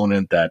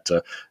component that,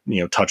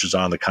 touches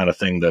on the kind of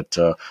thing that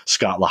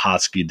Scott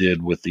Lahotsky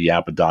did with the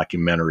Appa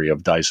documentary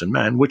of Dyson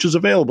Men, which is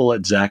available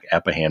at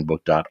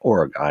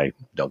zachapahandbook.org. I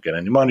don't get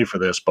any money for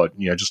this, but,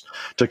 just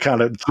to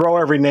kind of throw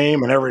every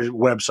name and every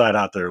website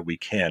out there we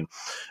can.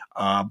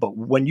 But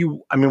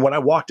when I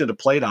walked into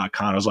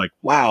play.com, I was like,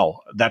 wow,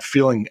 that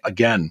feeling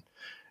again,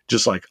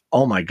 just like,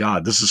 oh my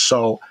God, this is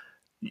so...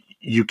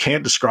 You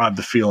can't describe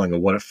the feeling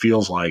of what it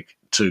feels like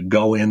to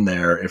go in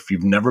there. If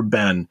you've never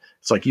been,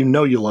 it's like, you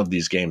love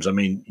these games. I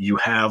mean, you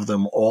have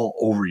them all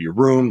over your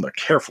room. They're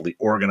carefully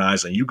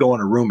organized, and you go in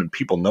a room and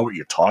people know what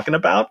you're talking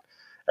about.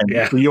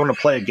 And you want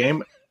to play a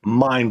game,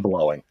 mind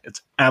blowing.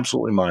 It's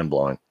absolutely mind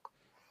blowing.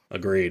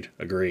 Agreed.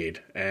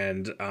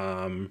 And,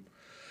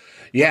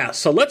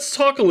 so let's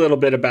talk a little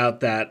bit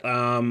about that.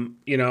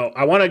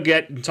 I want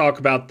to talk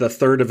about the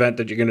third event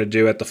that you're going to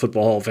do at the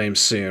Football Hall of Fame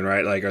soon,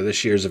 right? Like, or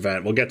this year's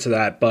event. We'll get to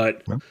that.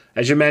 But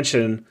as you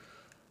mentioned,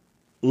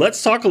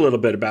 let's talk a little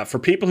bit about, for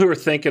people who are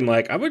thinking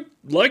like, I would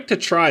like to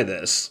try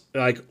this.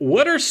 Like,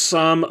 what are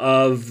some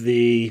of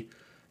the,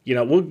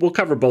 we'll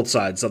cover both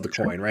sides of the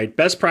coin, right?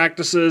 Best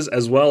practices,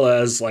 as well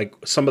as like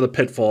some of the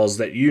pitfalls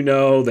that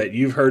that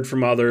you've heard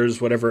from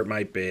others, whatever it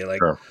might be. Like,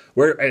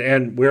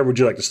 where would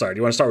you like to start? Do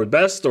you want to start with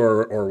best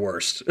or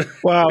worst?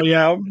 Well,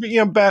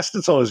 best.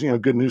 It's always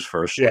good news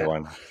first. Yeah.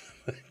 So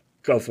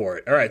go for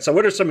it. All right. So,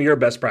 what are some of your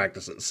best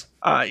practices?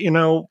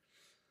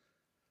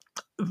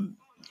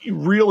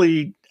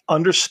 Really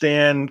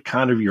understand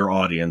kind of your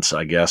audience,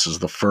 I guess, is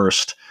the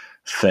first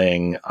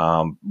thing.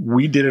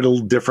 We did it a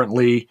little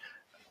differently.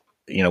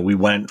 We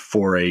went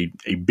for a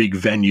big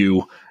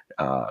venue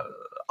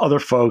other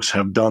folks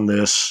have done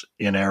this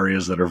in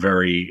areas that are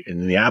very,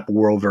 in the Apple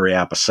world, very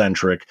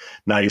Apple-centric.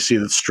 Now you see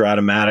that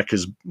Stratomatic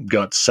has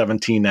got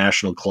 17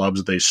 national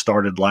clubs. They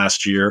started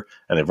last year,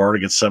 and they've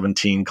already got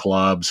 17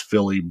 clubs,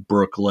 Philly,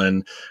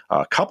 Brooklyn,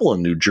 a couple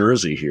in New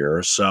Jersey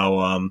here.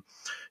 So,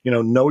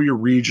 know your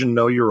region,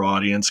 know your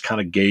audience,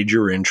 kind of gauge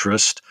your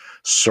interest,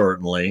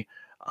 certainly.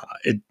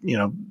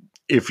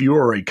 If you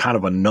are a kind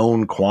of a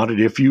known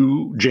quantity, if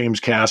you, James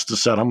Cast,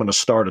 said, I'm going to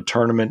start a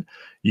tournament,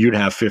 you'd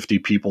have 50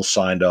 people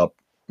signed up,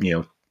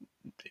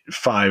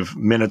 5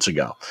 minutes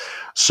ago.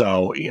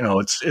 So,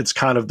 it's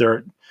kind of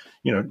their,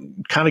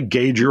 kind of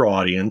gauge your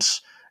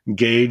audience,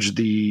 gauge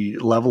the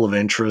level of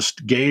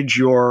interest, gauge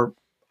your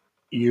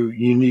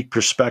unique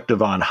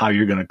perspective on how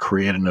you're going to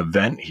create an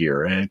event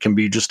here. And it can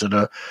be just at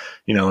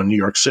in New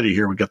York City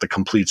here, we got the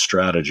Complete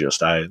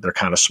Strategist. They're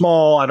kind of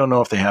small. I don't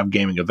know if they have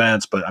gaming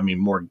events, but I mean,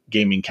 more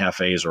gaming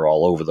cafes are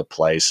all over the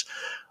place.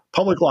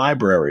 Public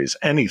libraries,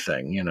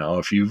 anything,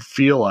 if you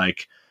feel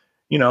like,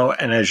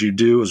 and as you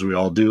do, as we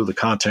all do, the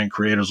content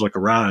creators look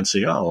around and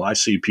say, oh, I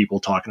see people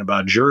talking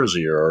about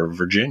Jersey or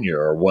Virginia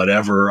or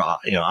whatever,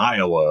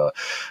 Iowa,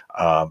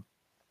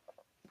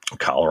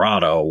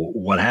 Colorado,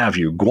 what have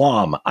you,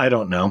 Guam, I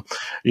don't know,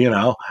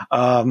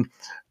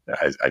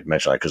 I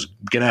mentioned that because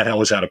Gannett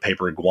always had a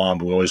paper at Guam.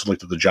 We always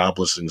looked at the job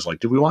listings like,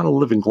 do we want to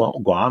live in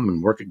Guam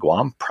and work at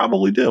Guam?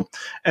 Probably do.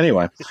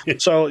 Anyway,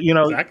 so,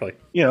 exactly.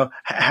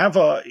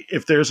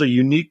 If there's a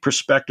unique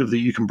perspective that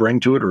you can bring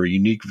to it or a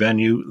unique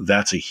venue,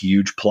 that's a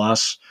huge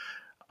plus.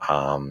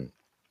 And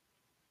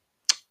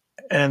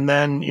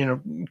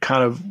then,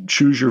 kind of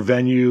choose your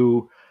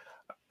venue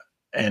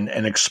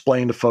and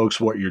explain to folks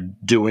what you're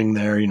doing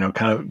there,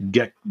 kind of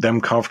get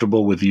them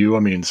comfortable with you. I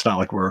mean, it's not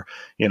like we're,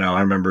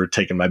 I remember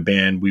taking my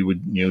band, we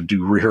would,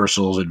 do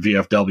rehearsals at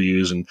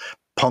VFWs and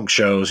punk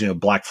shows,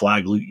 Black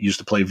Flag used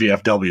to play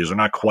VFWs. They're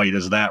not quite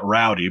as that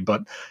rowdy,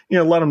 but,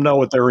 let them know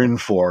what they're in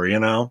for,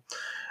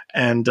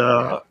 and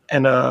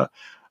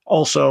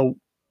also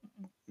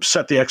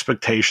set the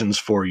expectations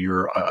for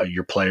your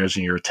players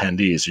and your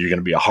attendees. Are you going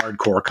to be a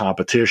hardcore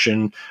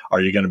competition? Are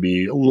you going to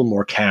be a little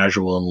more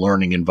casual and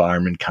learning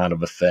environment kind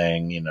of a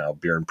thing?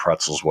 Beer and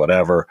pretzels,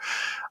 whatever.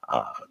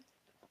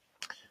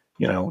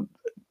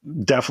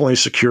 Definitely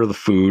secure the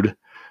food.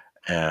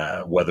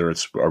 Whether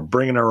it's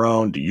bringing our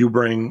own, do you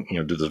bring?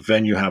 Does the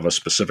venue have a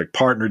specific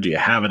partner? Do you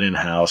have it in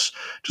house?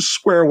 Just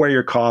square away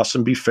your costs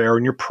and be fair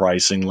in your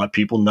pricing. Let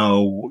people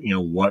know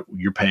what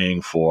you're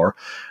paying for.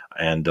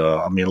 And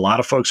a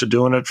lot of folks are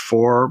doing it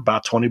for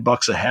about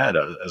 $20 a head,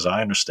 as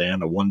I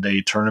understand, a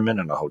one-day tournament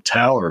in a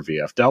hotel or a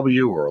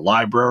VFW or a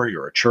library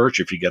or a church.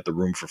 If you get the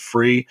room for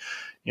free,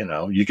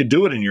 you could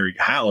do it in your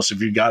house.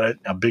 If you got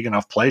a big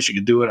enough place, you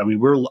could do it.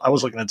 I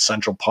was looking at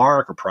Central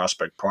Park or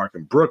Prospect Park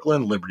in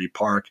Brooklyn, Liberty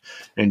Park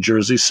in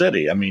Jersey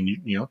City.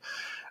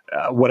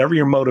 Whatever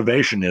your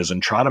motivation is,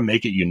 and try to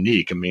make it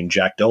unique.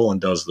 Jack Dolan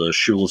does the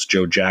Shoeless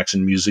Joe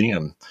Jackson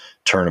Museum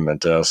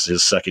tournament,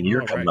 his second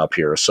year coming up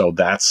here. So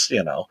that's,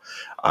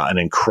 an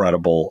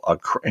incredible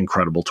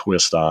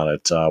twist on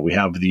it. We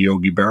have the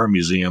Yogi Berra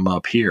Museum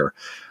up here,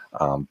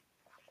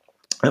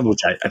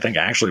 which I think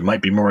actually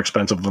might be more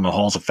expensive than the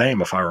Halls of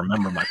Fame if I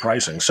remember my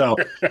pricing. So,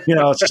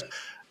 it's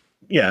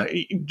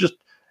just,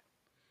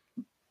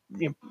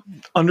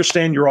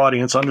 understand your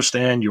audience,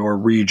 understand your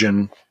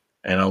region.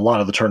 And a lot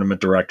of the tournament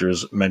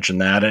directors mention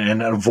that,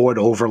 and avoid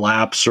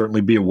overlap.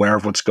 Certainly be aware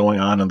of what's going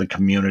on in the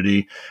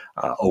community.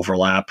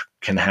 Overlap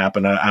can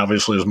happen.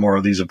 Obviously, as more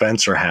of these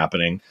events are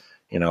happening,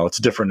 it's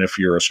different if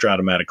you're a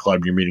Stratomatic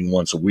club, you're meeting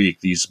once a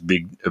week. These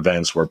big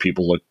events where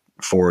people look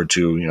forward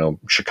to,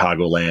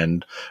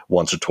 Chicagoland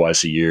once or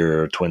twice a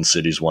year, Twin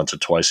Cities once or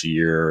twice a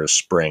year,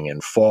 spring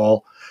and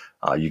fall.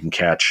 You can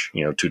catch,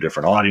 two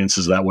different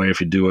audiences that way if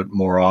you do it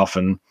more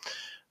often.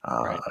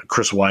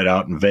 Chris White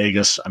out in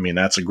Vegas.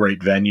 That's a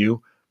great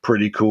venue,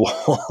 pretty cool,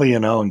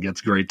 and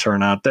gets great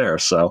turnout there.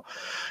 So,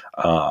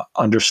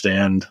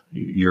 understand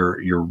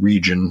your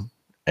region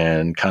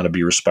and kind of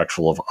be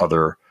respectful of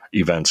other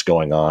events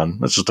going on.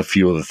 That's just a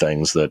few of the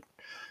things that,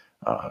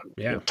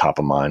 top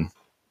of mind.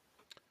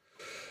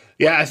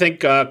 Yeah, I think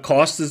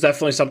cost is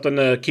definitely something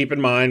to keep in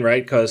mind,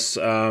 right? Because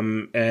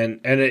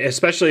and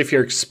especially if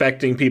you're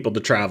expecting people to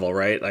travel,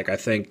 right? Like I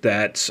think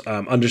that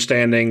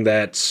understanding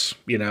that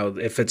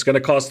if it's going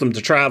to cost them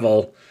to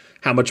travel,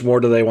 how much more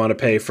do they want to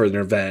pay for an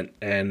event?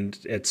 And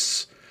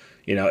it's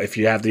if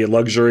you have the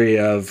luxury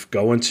of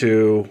going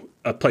to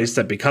a place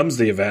that becomes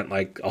the event,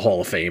 like a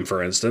Hall of Fame,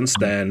 for instance,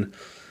 then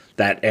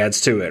that adds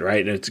to it,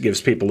 right? And it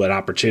gives people that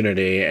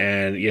opportunity.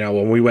 And,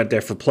 when we went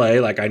there for play,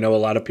 like I know a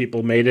lot of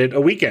people made it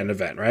a weekend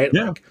event, right?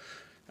 Yeah. Like,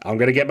 I'm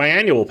going to get my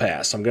annual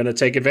pass. I'm going to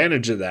take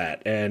advantage of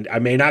that. And I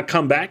may not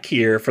come back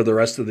here for the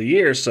rest of the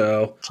year.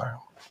 So,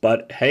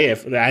 but hey,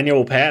 if the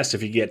annual pass,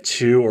 if you get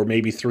 2 or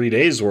maybe 3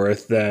 days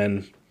worth,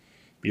 then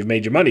you've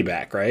made your money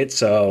back, right?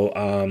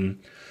 So,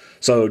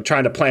 so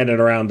trying to plan it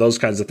around those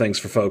kinds of things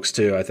for folks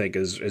too, I think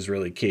is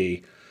really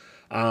key.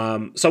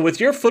 So with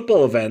your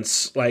football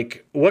events,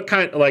 like what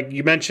kind, like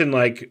you mentioned,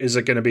 like, is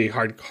it going to be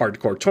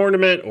hardcore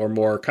tournament or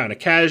more kind of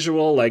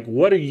casual? Like,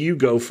 what do you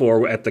go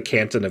for at the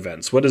Canton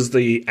events? What is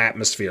the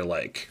atmosphere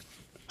like?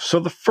 So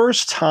the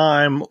first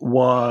time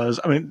was,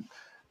 I mean,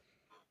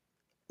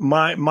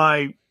 my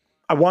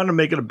I wanted to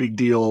make it a big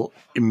deal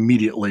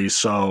immediately,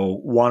 so I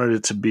wanted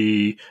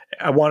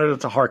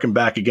it to harken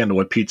back again to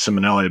what Pete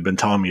Simonelli had been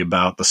telling me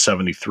about the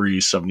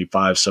 73,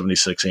 75,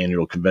 76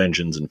 annual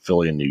conventions in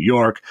Philly and New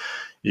York.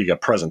 You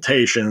got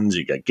presentations,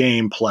 you got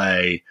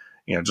gameplay,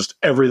 just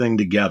everything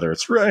together.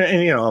 It's really,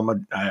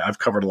 and, I've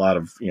covered a lot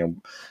of,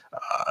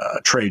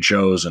 trade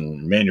shows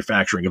and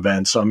manufacturing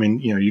events. So, I mean,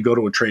 you go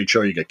to a trade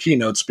show, you got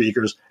keynote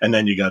speakers, and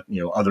then you got,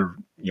 other,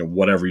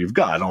 whatever you've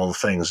got, all the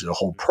things, the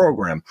whole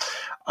program.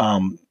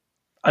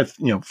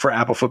 For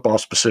Apple football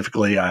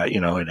specifically,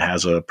 it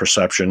has a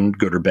perception,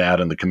 good or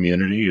bad, in the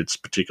community. It's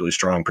particularly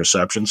strong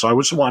perception. So I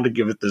just wanted to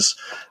give it this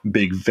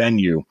big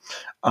venue.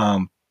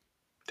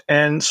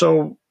 And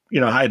so,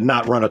 I had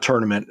not run a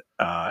tournament,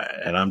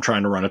 and I'm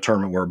trying to run a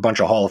tournament where a bunch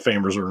of Hall of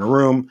Famers are in a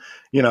room.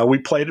 We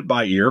played it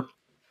by ear.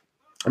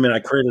 I mean, I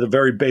created a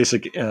very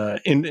basic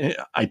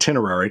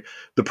itinerary.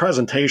 The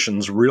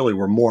presentations really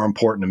were more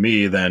important to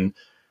me than,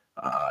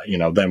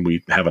 then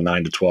we have a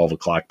 9 to 12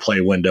 o'clock play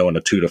window and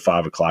a 2 to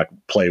 5 o'clock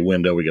play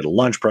window. We get a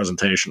lunch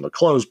presentation, a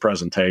closed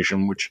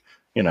presentation, which,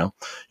 you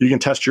can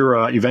test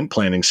your event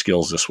planning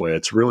skills this way.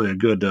 It's really a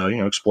good,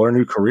 explore a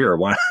new career.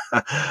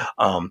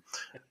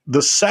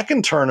 The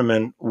second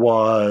tournament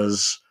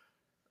was,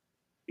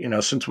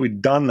 since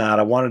we'd done that,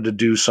 I wanted to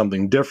do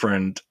something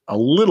different a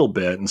little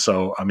bit. And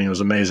so, I mean, it was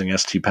amazing.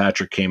 St.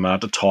 Patrick came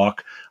out to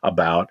talk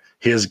about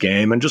his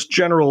game and just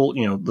general,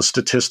 the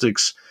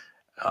statistics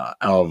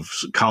of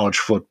college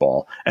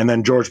football. And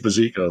then George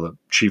Bazico, the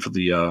chief of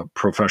the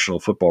Professional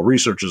Football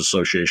Researchers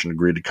Association,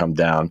 agreed to come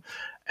down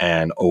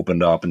and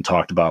opened up and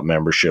talked about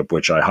membership,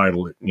 which I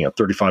highly,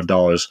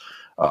 $35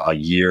 a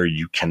year.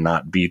 You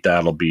cannot beat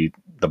that. It'll be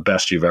the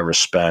best you've ever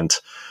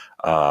spent.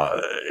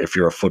 If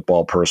you're a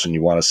football person,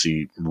 you want to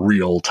see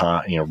real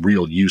time,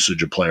 real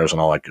usage of players and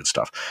all that good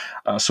stuff.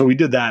 So we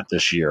did that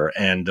this year,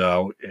 and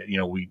I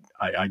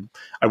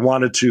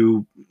wanted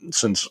to,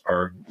 since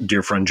our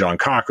dear friend John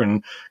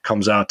Cochran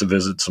comes out to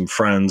visit some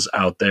friends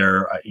out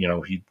there.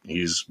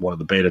 He's one of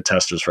the beta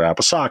testers for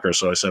Apple Soccer,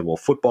 so I said, well,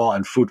 football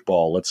and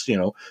football, let's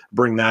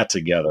bring that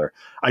together.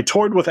 I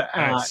toyed with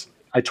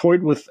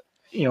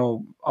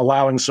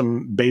allowing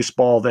some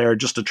baseball there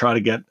just to try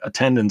to get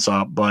attendance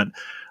up, but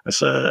I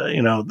said,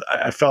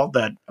 I felt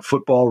that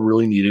football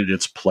really needed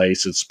its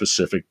place, its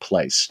specific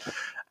place.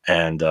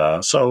 And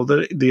so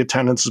the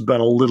attendance has been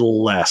a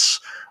little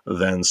less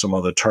than some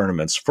other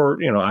tournaments.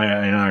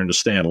 I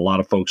understand a lot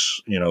of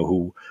folks,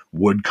 who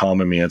would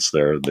come. I mean, it's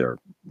their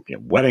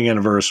wedding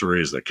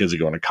anniversaries, their kids are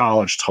going to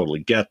college,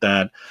 totally get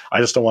that.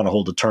 I just don't want to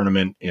hold a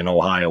tournament in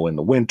Ohio in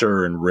the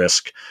winter and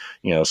risk,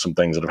 some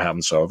things that have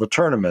happened. So the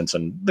tournaments,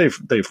 and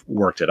they've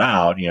worked it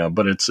out,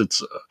 but it's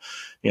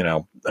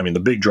I mean, the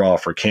big draw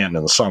for Canton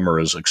in the summer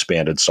is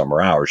expanded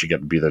summer hours. You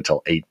get to be there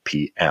till 8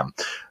 p.m.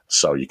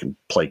 So you can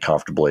play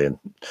comfortably.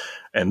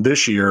 And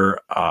this year,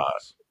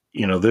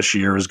 this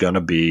year is going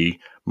to be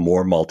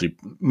more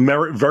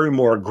very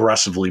more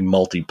aggressively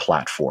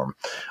multi-platform,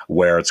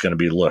 where it's going to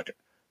be, look,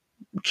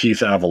 Keith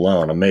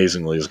Avalone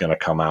amazingly is going to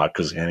come out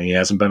and he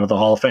hasn't been at the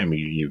Hall of Fame.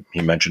 He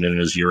mentioned it in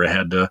his year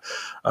ahead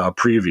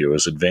preview,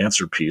 his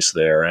advancer piece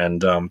there.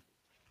 And,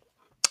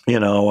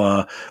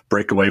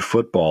 breakaway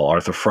football.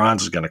 Arthur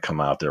Franz is going to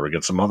come out there. We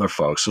get some other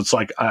folks. So it's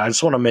like, I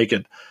just want to make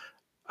it,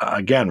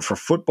 again, for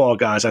football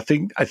guys. I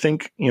think,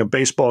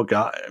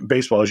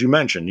 baseball, as you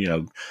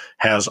mentioned,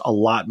 has a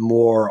lot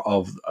more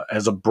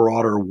as a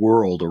broader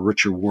world, a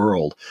richer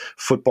world.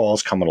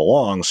 Football's coming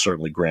along,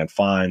 certainly Grant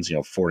Fines,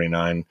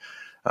 49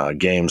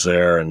 games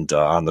there and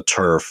on the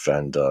turf.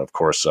 And of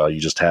course, you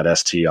just had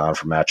ST on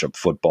for matchup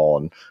football,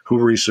 and who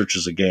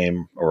researches a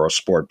game or a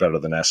sport better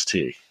than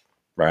ST?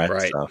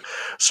 Right.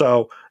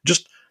 So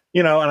just,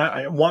 and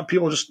I want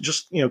people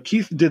just,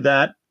 Keith did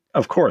that,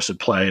 of course, at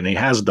Play, and he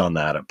has done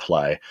that at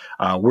Play.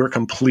 We're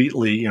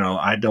completely,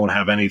 I don't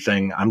have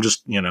anything. I'm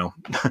just,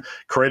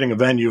 creating a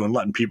venue and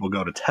letting people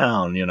go to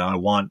town. I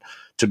want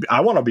to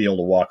be able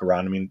to walk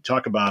around. I mean,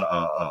 talk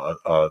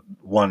about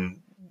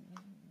one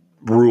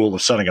rule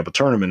of setting up a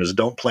tournament is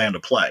don't plan to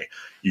play.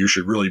 You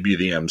should really be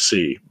the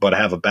MC, but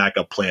have a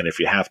backup plan if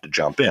you have to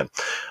jump in.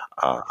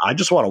 I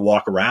just want to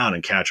walk around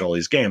and catch all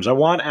these games. I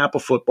want Apple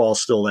football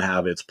still to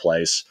have its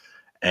place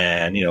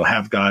and,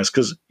 have guys,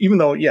 because even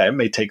though, it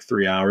may take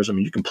 3 hours. I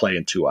mean, you can play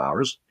in 2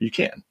 hours. You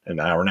can, an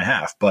hour and a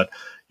half, but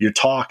you're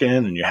talking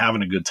and you're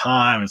having a good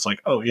time. It's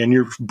like, and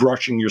you're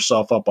brushing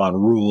yourself up on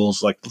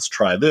rules. Like, let's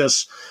try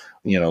this.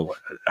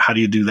 How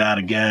do you do that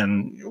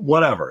again?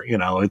 Whatever,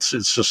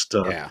 it's just,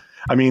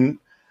 I mean,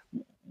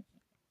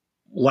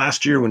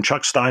 last year when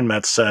Chuck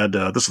Steinmetz said,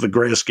 this is the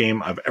greatest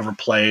game I've ever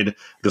played,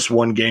 this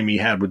one game he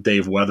had with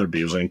Dave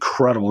Weatherby, it was an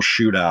incredible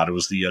shootout. It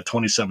was the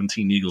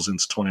 2017 Eagles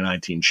against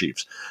 2019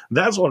 Chiefs.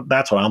 That's what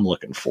I'm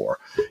looking for,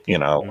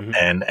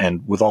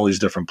 and with all these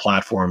different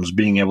platforms,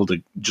 being able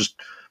to just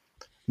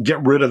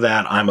get rid of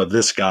that I'm a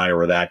this guy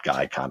or that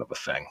guy kind of a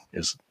thing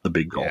is the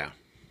big goal. Yeah.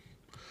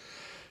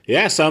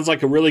 Yeah, sounds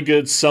like a really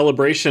good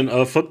celebration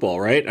of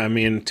football, right? I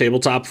mean,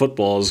 tabletop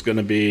football is going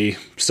to be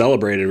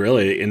celebrated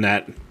really in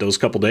those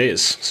couple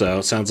days. So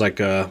it sounds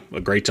like a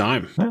great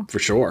time for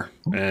sure.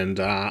 And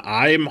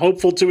I am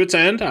hopeful to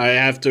attend. I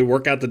have to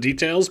work out the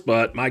details,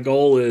 but my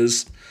goal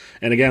is,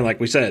 and again,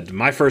 like we said,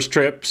 my first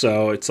trip.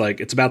 So it's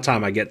like it's about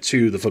time I get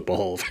to the Football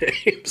Hall of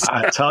Fame.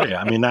 I tell you,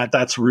 I mean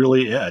that's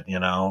really it.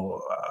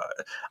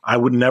 I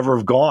would never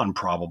have gone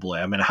probably.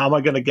 I mean, how am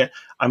I going to get?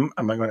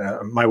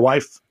 My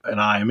wife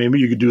and I. Maybe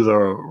you could do the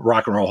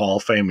Rock and Roll Hall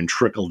of Fame and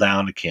trickle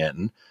down to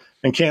Canton.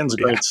 And Canton's a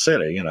great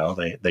city.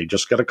 They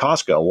just got a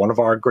Costco. One of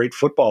our great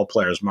football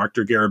players, Mark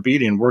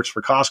Durgarabedian, works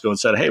for Costco and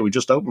said, "Hey, we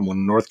just opened one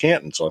in North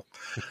Canton." So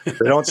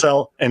they don't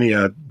sell any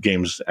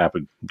games, app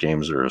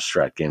games or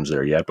Strat games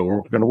there yet, but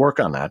we're going to work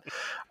on that.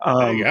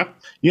 There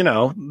you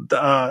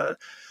go.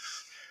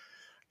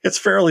 It's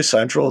fairly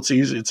central. It's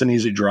easy. It's an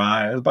easy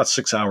drive. About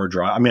 6-hour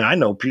drive. I mean, I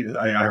know.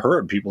 I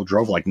heard people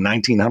drove like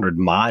 1,900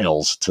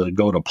 miles to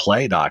go to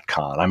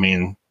play.con. I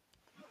mean,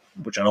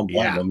 which I don't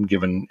blame them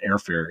given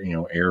airfare,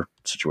 air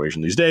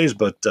situation these days.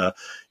 But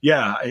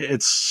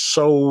it's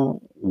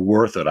so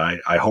worth it.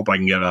 I hope I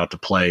can get out to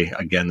play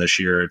again this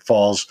year. It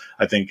falls.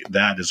 I think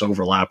that is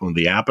overlapping with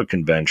the APA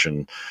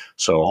convention.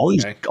 So all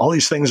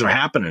these things are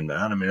happening,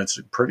 man. I mean, it's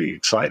pretty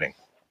exciting.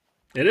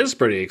 It is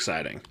pretty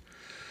exciting.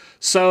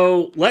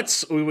 So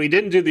we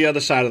didn't do the other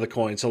side of the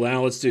coin. So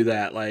now let's do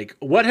that. Like,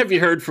 what have you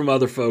heard from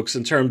other folks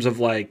in terms of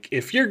like,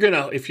 if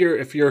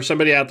you're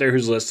somebody out there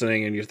who's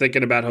listening and you're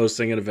thinking about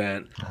hosting an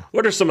event,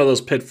 what are some of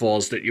those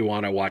pitfalls that you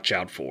want to watch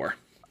out for?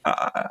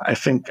 I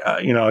think,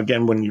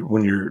 again,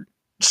 when you're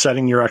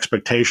setting your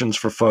expectations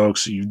for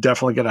folks, you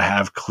definitely got to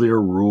have clear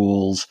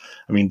rules.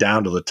 I mean,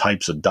 down to the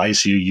types of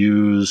dice you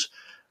use,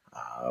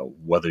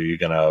 whether you're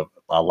going to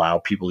allow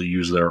people to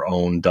use their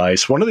own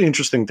dice. One of the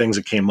interesting things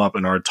that came up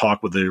in our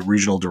talk with the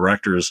regional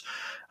directors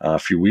a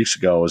few weeks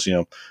ago was,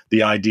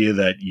 the idea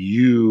that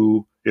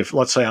if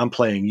let's say I'm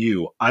playing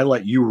you, I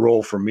let you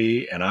roll for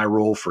me and I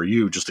roll for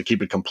you just to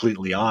keep it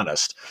completely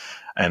honest.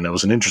 And it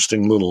was an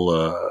interesting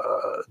little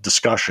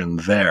discussion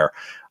there.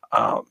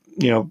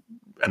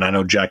 And I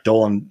know Jack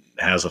Dolan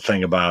has a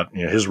thing about,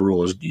 his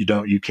rule is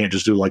you can't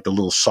just do like the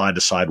little side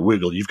to side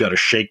wiggle. You've got to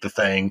shake the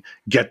thing,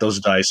 get those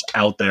dice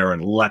out there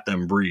and let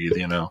them breathe,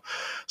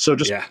 So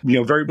just,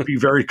 be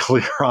very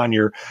clear on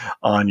your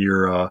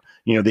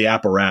the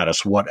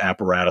apparatus, what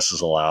apparatus is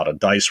allowed, a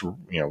dice,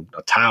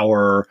 a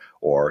tower,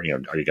 or, are you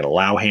going to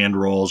allow hand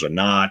rolls or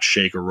not,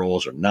 shaker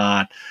rolls or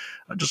not?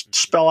 Just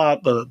spell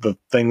out the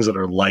things that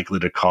are likely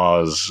to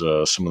cause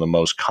some of the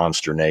most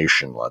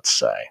consternation, let's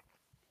say.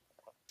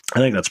 I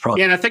think that's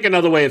probably. Yeah, and I think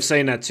another way of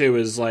saying that too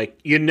is like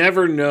you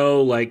never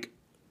know like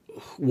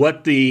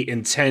what the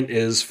intent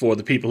is for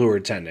the people who are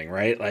attending,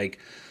 right? Like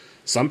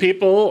some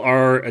people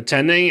are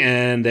attending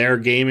and they're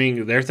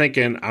gaming, they're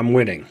thinking, I'm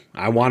winning.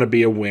 I want to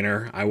be a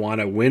winner. I want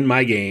to win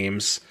my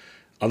games.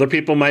 Other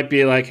people might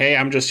be like, hey,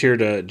 I'm just here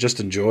to just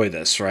enjoy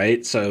this,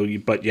 right?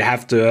 But you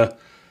have to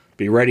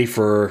be ready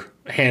for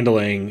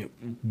handling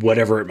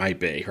whatever it might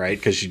be, right?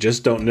 Because you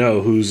just don't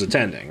know who's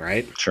attending,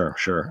 right?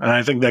 Sure. And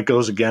I think that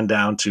goes again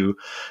down to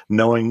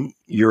knowing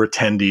your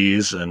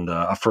attendees and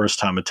a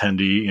first-time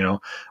attendee,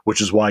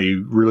 which is why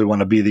you really want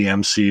to be the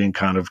MC and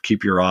kind of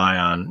keep your eye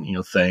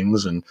on,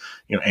 things and,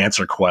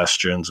 answer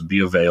questions, be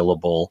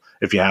available.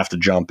 If you have to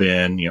jump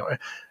in,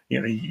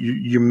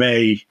 you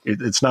may,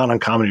 it's not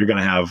uncommon you're going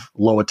to have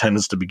low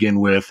attendance to begin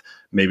with,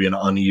 maybe an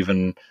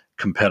uneven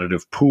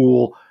competitive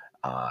pool.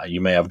 You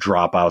may have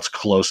dropouts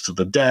close to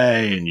the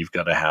day, and you've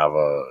got to have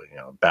a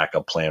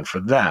backup plan for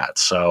that.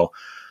 So,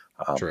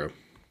 true.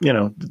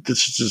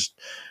 This is just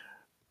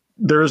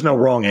there is no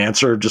wrong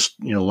answer. Just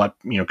let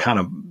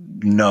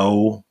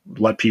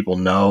people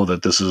know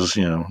that this is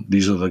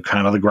these are the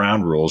kind of the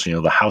ground rules.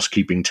 The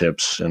housekeeping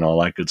tips and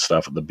all that good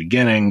stuff at the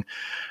beginning.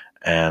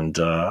 And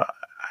I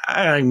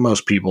think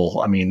most people,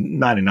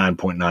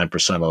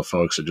 99.9% of the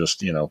folks are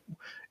just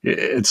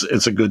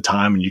it's a good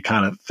time,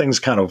 and things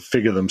kind of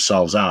figure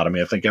themselves out.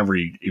 I think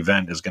every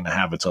event is going to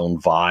have its own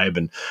vibe,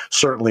 and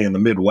certainly in the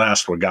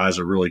Midwest where guys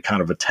are really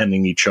kind of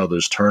attending each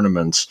other's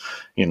tournaments,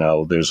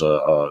 there's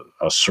a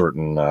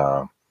certain,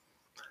 a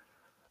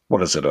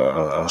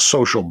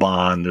social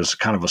bond. There's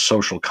kind of a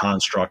social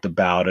construct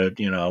about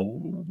it.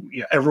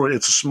 Everyone,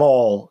 it's a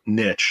small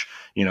niche,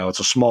 it's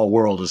a small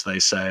world, as they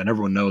say, and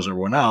everyone knows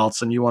everyone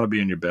else, and you want to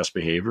be in your best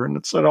behavior, and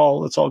it's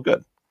all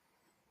good.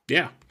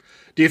 Yeah.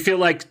 Do you feel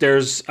like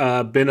there's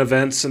been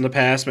events in the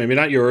past, maybe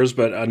not yours,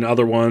 but on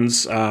other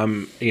ones,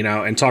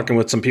 and talking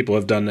with some people who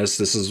have done this,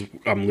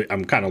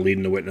 I'm kind of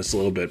leading the witness a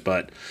little bit,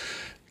 but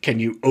can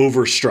you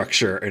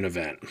overstructure an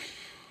event?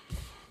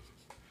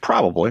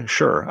 Probably,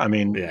 sure.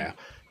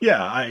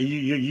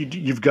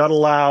 You've got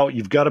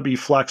to be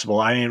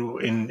flexible.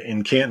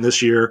 In Canton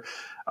this year,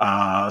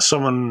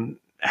 someone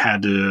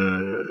had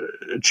to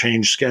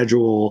change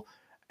schedule,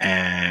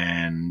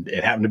 and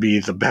it happened to be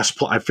the best.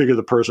 I figured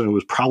the person who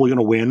was probably going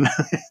to win,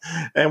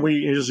 and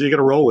you got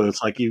to roll with it.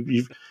 It's like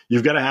you've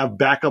got to have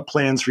backup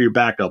plans for your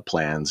backup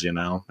plans.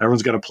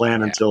 Everyone's got a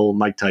plan until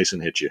Mike Tyson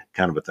hits you,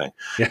 kind of a thing.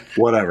 Yeah.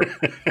 Whatever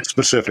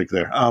specific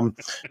there.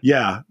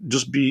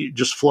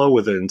 Just flow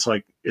with it. It's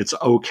like it's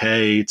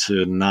okay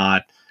to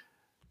not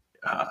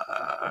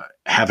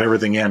have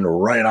everything end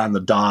right on the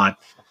dot.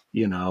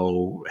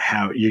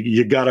 How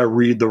you got to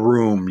read the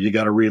room. You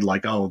got to read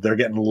like, oh, they're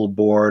getting a little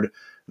bored.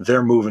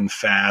 They're moving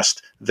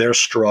fast. They're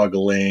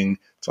struggling.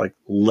 It's like,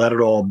 let it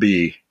all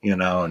be,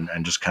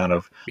 and just kind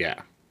of.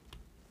 Yeah.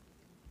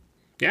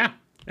 Yeah.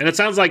 And it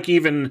sounds like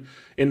even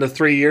in the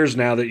 3 years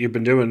now that you've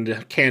been doing the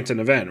Canton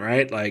event,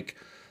 right? Like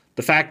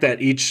the fact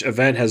that each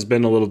event has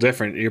been a little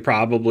different, you're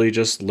probably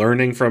just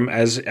learning from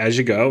as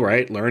you go,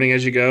 right? Learning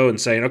as you go and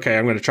saying, okay,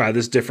 I'm going to try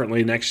this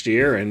differently next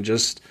year and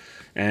just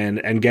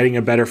and getting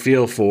a better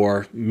feel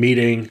for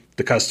meeting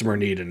the customer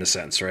need in a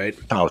sense, right?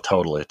 Oh,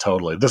 totally.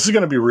 This is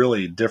going to be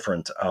really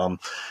different. I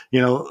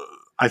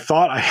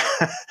thought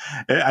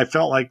I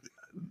felt like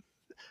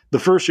the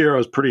first year I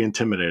was pretty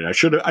intimidated. I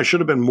should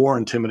have been more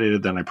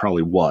intimidated than I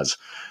probably was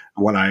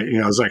when I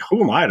was like,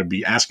 who am I to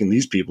be asking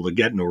these people to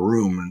get in a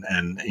room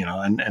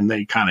and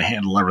they kind of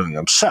handle everything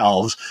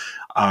themselves,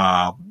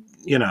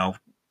 and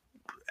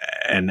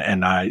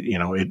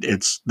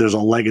there's a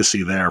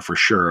legacy there for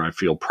sure. I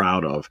feel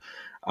proud of.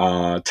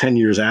 10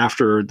 years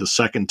after the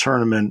second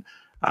tournament,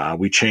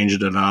 we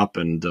changed it up,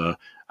 and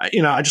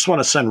I just want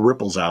to send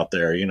ripples out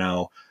there.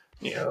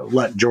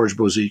 Let George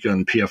Bozica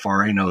and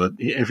PFRA know that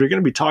if you're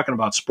going to be talking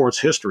about sports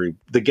history,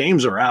 the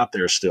games are out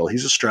there still.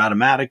 He's a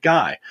Stratomatic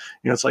guy.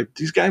 It's like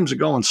these games are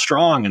going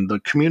strong, and the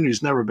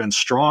community's never been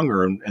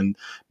stronger, and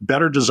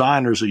better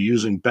designers are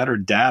using better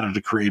data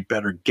to create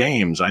better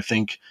games. I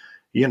think,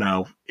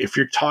 if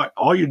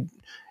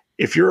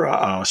you're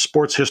a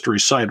sports history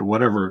site or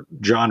whatever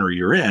genre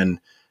you're in,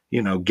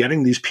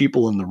 getting these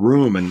people in the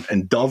room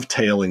and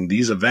dovetailing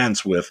these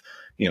events with,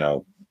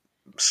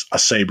 a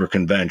Sabre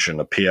convention,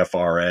 a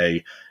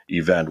PFRA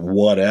event,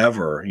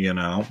 whatever,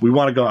 I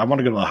want to go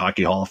to the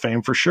Hockey Hall of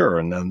Fame for sure.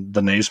 And then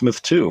the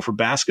Naismith too for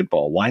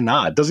basketball. Why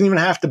not? It doesn't even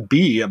have to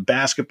be a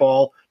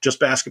basketball at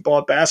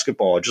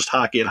basketball, or just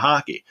hockey at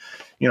hockey,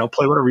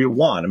 play whatever you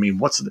want. I mean,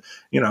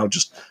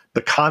 just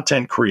the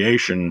content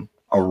creation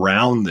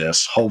around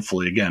this,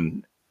 hopefully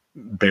again,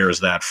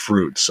 bears that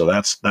fruit. So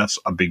that's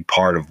a big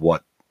part of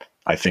what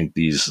I think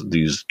these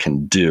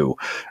can do,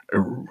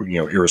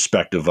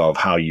 irrespective of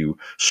how you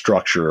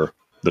structure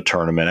the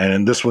tournament.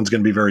 And this one's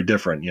going to be very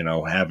different,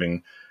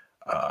 having,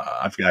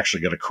 I've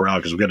actually got a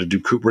crowd because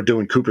we're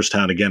doing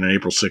Cooperstown again on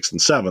April 6th and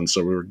 7th.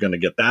 So we're going to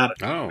get that.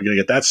 Oh. We're going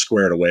to get that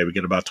squared away. We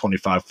get about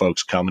 25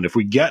 folks coming. If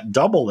we get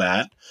double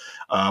that,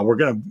 we're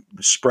going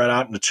to spread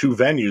out into 2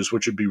 venues,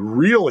 which would be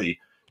really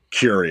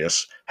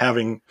curious,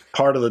 having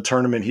part of the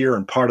tournament here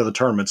and part of the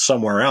tournament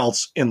somewhere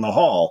else in the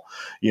hall,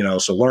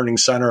 so Learning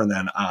Center. And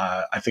then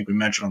I think we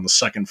mentioned on the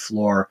second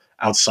floor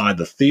outside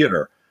the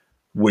theater,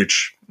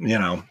 which,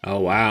 oh,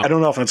 wow. I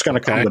don't know if it's going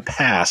to come to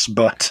pass,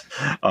 but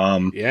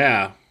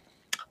yeah.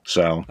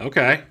 So,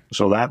 okay.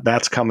 So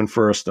that's coming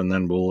first. And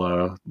then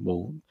we'll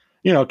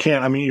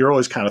you're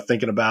always kind of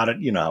thinking about it.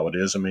 You know how it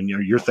is. I mean,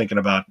 you're thinking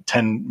about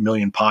 10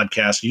 million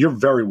podcasts. You're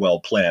very well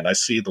planned. I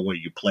see the way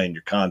you plan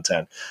your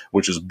content,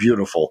 which is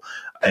beautiful.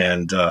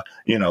 And, so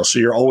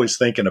you're always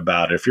thinking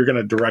about it. If you're going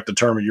to direct a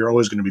tournament, you're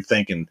always going to be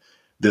thinking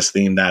this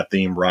theme, that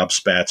theme. Rob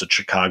Spatz at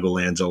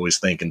Chicagoland's always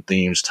thinking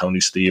themes. Tony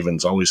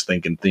Stevens always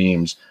thinking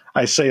themes.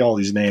 I say all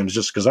these names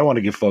just because I want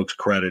to give folks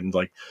credit and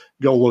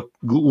go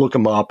look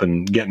them up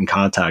and get in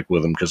contact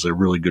with them because they're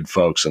really good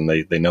folks and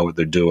they know what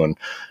they're doing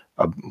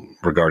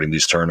regarding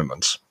these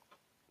tournaments.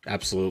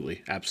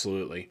 Absolutely.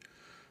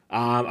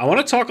 I want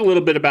to talk a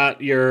little bit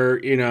about your,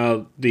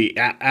 the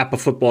APA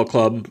Football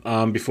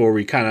Club before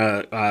we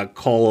kind of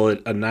call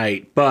it a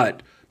night.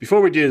 But before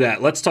we do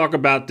that, let's talk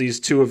about these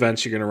 2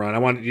 events you're going to run. I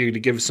want you to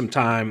give some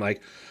time.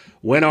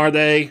 When are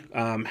they?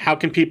 How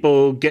can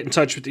people get in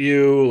touch with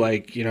you?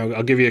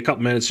 I'll give you a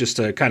couple minutes just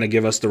to kind of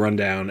give us the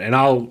rundown, and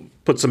I'll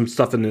put some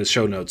stuff in the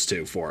show notes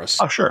too for us.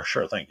 Oh, sure.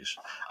 Thank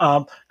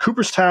you.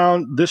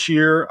 Cooperstown this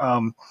year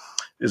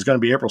is going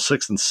to be April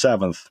 6th and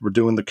 7th. We're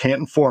doing the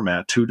Canton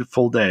format, 2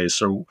 full days.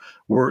 So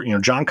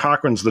John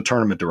Cochran's the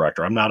tournament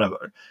director.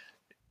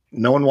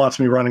 No one wants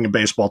me running a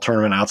baseball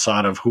tournament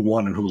outside of who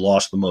won and who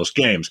lost the most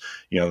games.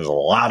 There's a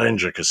lot of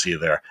intricacy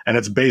there, and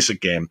it's basic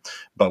game,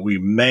 but we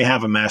may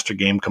have a master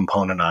game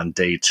component on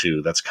day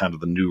 2. That's kind of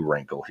the new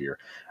wrinkle here.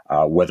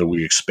 Whether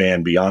we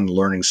expand beyond the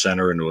Learning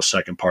Center into a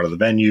second part of the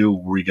venue,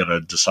 we got to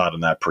decide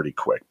on that pretty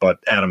quick. But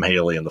Adam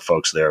Haley and the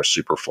folks there are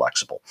super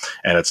flexible,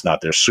 and it's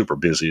not their super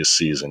busiest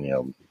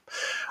season,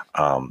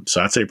 So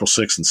that's April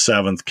 6th and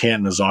 7th.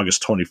 Canton is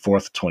August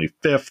 24th,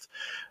 25th.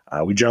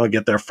 We generally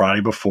get there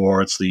Friday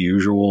before. It's the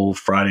usual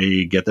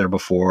Friday, get there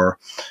before.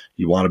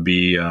 You want to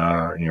be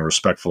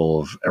respectful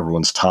of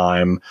everyone's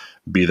time,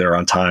 be there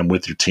on time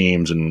with your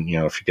teams. And,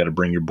 if you got to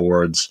bring your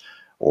boards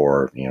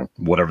or,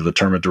 whatever the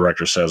tournament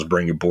director says,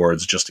 bring your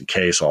boards just in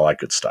case, all that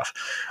good stuff.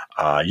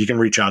 You can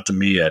reach out to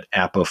me at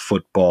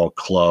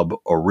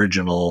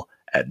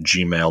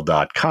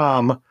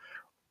appafootballcluboriginal@gmail.com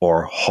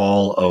or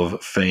Hall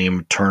of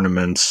Fame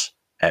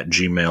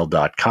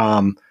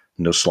Tournaments@gmail.com.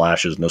 No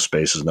slashes, no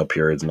spaces, no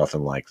periods,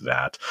 nothing like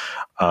that.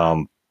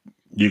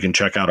 You can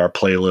check out our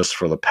playlist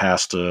for the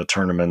past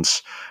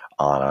tournaments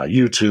on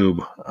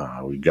YouTube.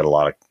 We get a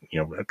lot of,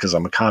 because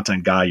I'm a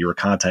content guy, you're a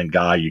content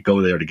guy. You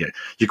go there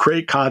you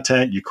create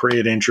content, you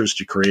create interest,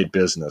 you create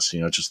business.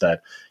 It's just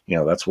that,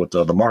 that's what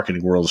the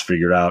marketing world has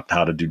figured out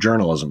how to do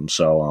journalism.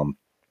 So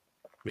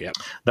Yeah,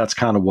 that's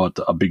kind of what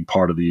a big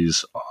part of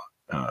these,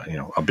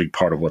 a big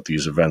part of what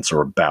these events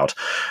are about.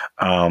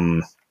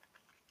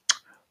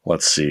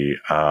 Let's see.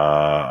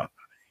 Right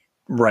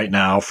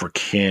now for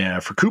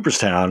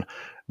Cooperstown,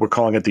 we're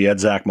calling it the Ed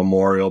Zach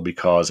Memorial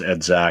because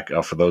Ed Zach,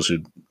 for those who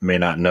may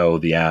not know,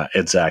 the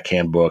Ed Zach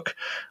Handbook,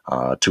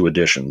 2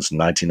 editions,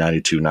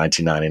 1992,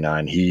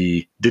 1999.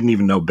 He didn't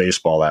even know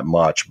baseball that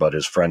much, but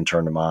his friend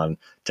turned him on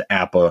to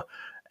APA,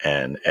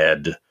 and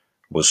Ed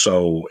was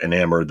so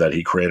enamored that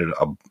he created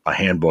a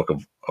handbook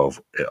of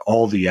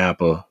all the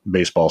APA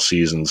baseball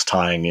seasons,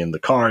 tying in the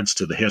cards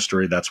to the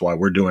history. That's why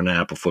we're doing an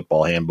APA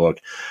football handbook.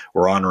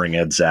 We're honoring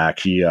Ed Zach.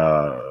 He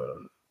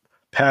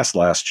passed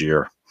last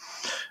year,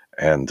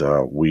 and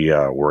we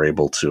were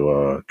able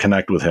to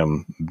connect with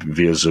him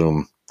via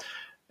Zoom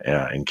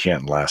in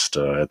Canton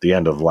at the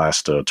end of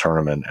last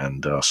tournament,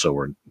 and so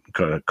we're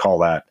going to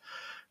call it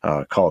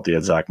the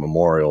Ed Zach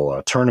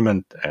Memorial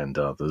Tournament, and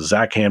the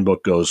Zach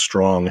Handbook goes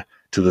strong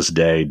to this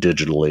day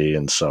digitally,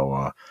 and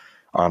so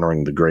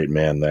honoring the great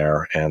man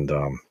there. And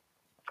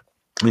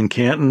in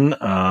Canton,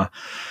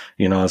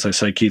 as I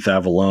say, Keith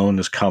Avalone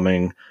is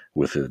coming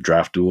with a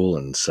draft duel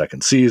and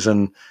second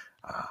season.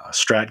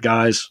 Strat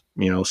guys,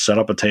 set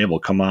up a table,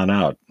 come on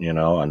out. I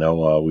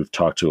know we've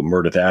talked to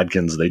Meredith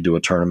Adkins. They do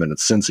a tournament at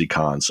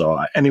CincyCon. So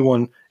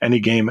any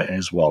game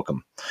is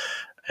welcome.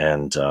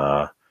 And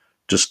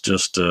just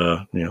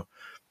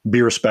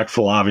be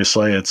respectful.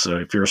 Obviously, it's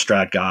if you're a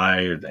Strat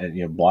guy,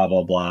 and blah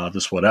blah blah,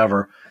 this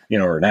whatever,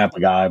 or an Apple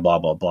guy, blah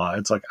blah blah.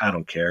 It's like I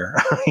don't care.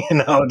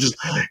 Just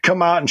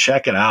come out and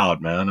check it out,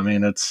 man. I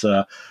mean, it's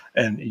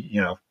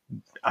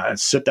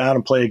sit down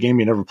and play a game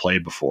you never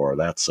played before.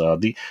 That's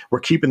we're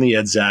keeping the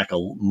Ed Zach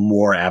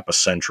more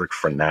app-centric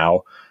for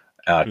now.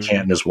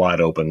 Canton is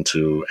wide open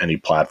to any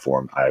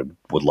platform. I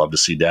would love to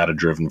see Data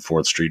Driven,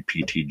 4th Street,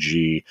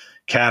 PTG,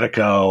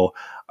 Catico,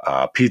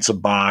 Pizza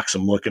Box.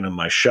 I'm looking at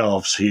my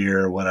shelves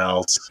here. What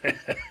else?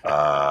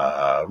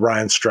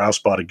 Ryan Strauss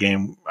bought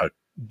a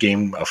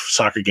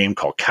soccer game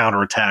called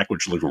Counterattack,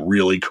 which looked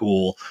really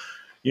cool.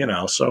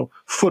 So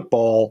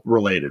football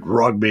related,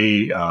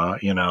 rugby,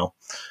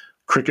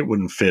 cricket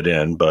wouldn't fit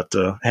in, but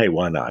hey,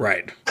 why not?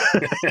 right.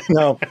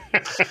 No.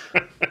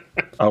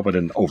 Oh, but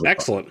an over.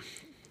 Excellent.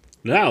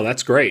 No,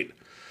 that's great.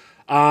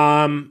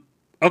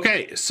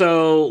 Okay,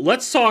 so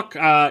let's talk.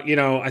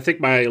 I think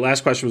my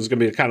last question was going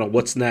to be kind of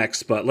what's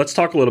next, but let's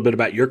talk a little bit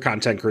about your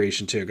content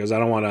creation too, because I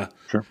don't want to.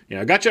 Sure.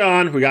 I got you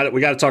on. We got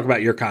to talk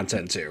about your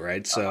content too,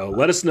 right? So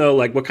let us know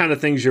what kind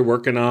of things you're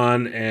working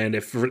on, and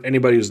if for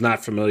anybody who's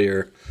not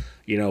familiar,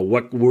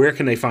 where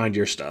can they find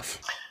your stuff?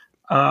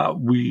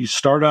 We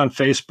started on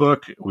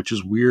Facebook, which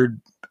is weird.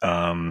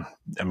 We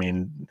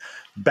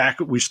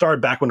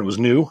started back when it was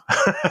new.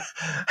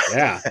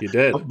 Yeah, you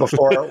did.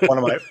 before one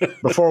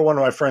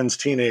of my friend's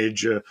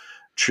teenage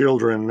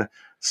children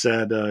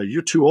said,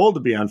 "You're too old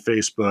to be on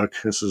Facebook."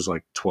 This is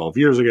like 12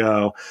 years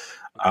ago.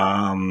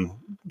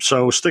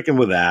 So sticking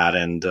with that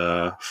and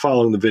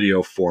following the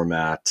video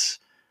format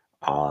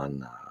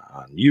on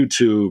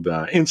YouTube,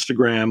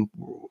 Instagram.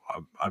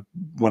 I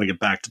want to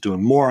get back to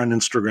doing more on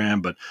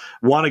Instagram, but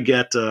want to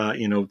get,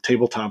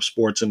 tabletop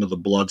sports into the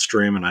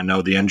bloodstream. And I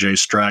know the NJ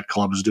Strat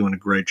Club is doing a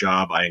great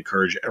job. I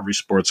encourage every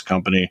sports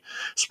game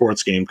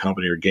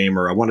company or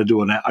gamer. I want to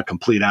do a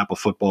complete Apple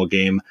football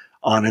game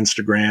on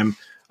Instagram,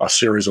 a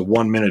series of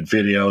 1-minute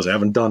videos. I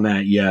haven't done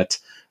that yet.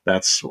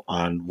 That's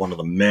on one of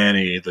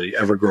the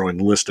ever-growing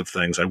list of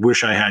things. I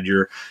wish I had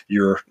your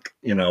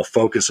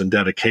focus and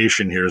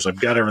dedication here, as I've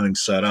got everything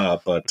set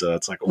up, but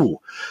it's like,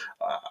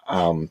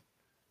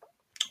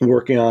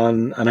 working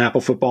on an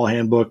Apple football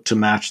handbook to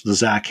match the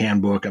Zach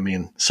handbook. I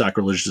mean,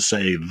 sacrilege to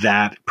say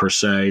that per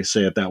se,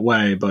 say it that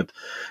way, but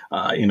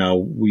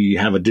we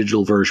have a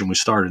digital version. We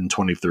started in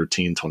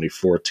 2013,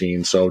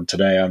 2014. So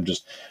today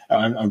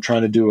I'm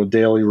trying to do a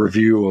daily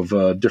review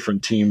of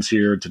different teams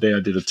here. Today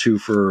I did a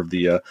twofer of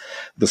the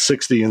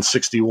 60 and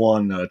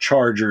 61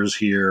 Chargers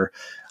here.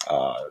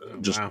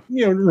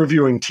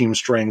 Reviewing team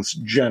strengths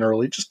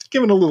generally, just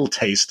giving a little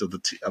taste of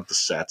the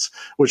sets,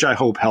 which I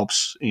hope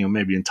helps,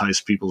 maybe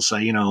entice people to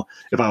say,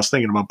 if I was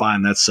thinking about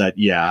buying that set,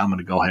 yeah, I'm going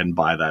to go ahead and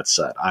buy that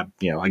set.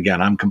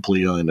 Again, I'm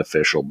completely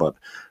unofficial, but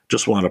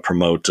just want to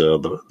promote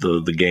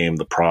the game,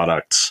 the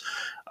products,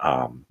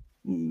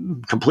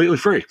 completely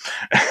free.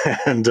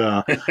 And,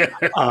 I've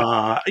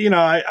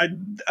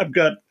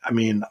got,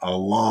 a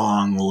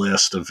long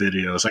list of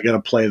videos. I got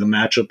to play the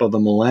matchup of the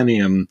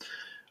millennium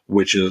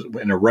which is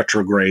in a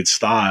retrograde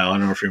style. I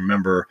don't know if you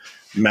remember,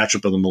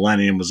 Matchup of the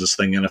Millennium was this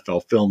thing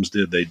NFL Films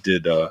did. They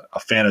did a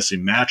fantasy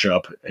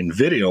matchup in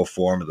video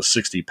form of the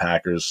 60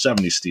 Packers,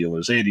 70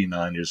 Steelers, 80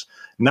 Niners,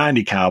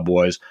 90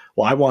 Cowboys.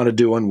 Well, I want to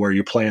do one where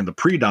you're playing the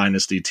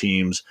pre-dynasty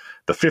teams,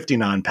 the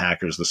 59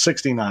 Packers, the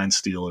 69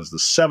 Steelers, the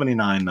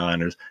 79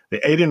 Niners,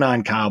 the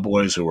 89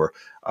 Cowboys, who were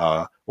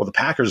the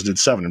Packers did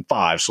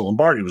 7-5, so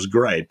Lombardi was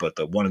great, but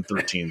the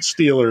 1-13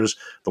 Steelers,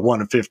 the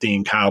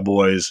 1-15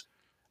 Cowboys,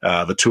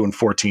 the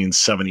 2-14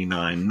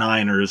 79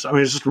 Niners. I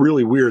mean, it's just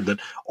really weird that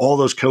all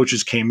those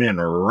coaches came in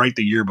right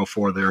the year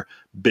before their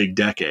big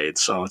decade.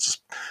 So it's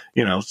just,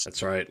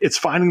 that's right. It's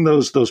finding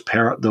those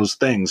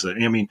things that,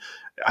 I mean,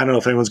 I don't know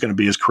if anyone's going to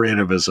be as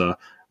creative as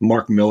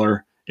Mark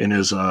Miller in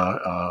his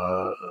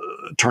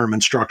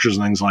tournament structures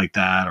and things like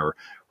that, or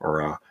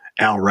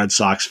Al Red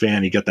Sox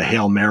fan. You get the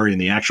Hail Mary in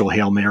the actual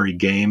Hail Mary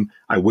game.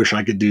 I wish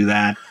I could do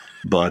that,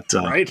 but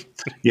right.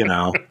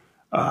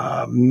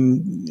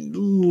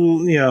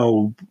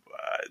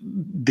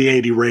 The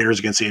 80 Raiders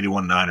against the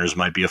 81 Niners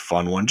might be a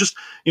fun one. Just,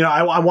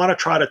 I want to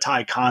try to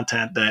tie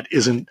content that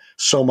isn't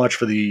so much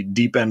for the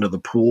deep end of the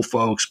pool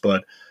folks,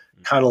 but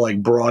kind of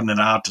like broaden it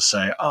out to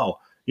say,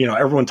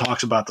 everyone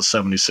talks about the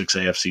 76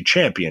 AFC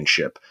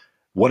Championship.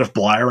 What if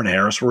Blyer and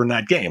Harris were in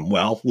that game?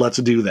 Well, let's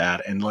do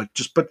that. And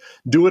but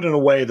do it in a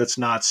way that's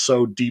not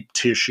so deep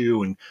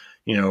tissue, and,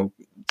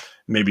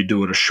 maybe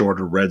do it a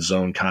shorter red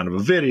zone kind of a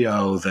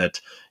video that,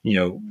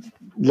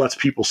 lets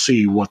people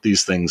see what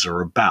these things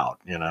are about,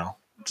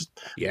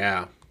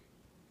 Yeah.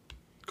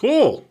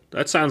 Cool.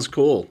 That sounds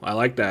cool. I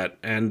like that.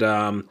 And,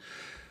 the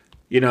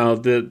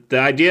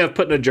idea of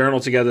putting a journal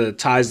together that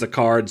ties the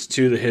cards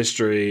to the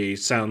history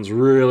sounds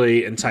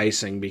really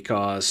enticing,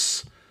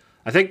 because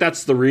I think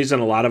that's the reason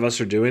a lot of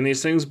us are doing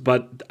these things.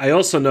 But I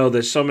also know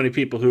there's so many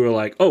people who are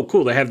like, oh,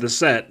 cool, they have the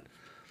set.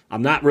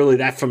 I'm not really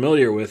that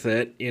familiar with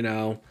it.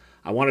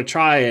 I want to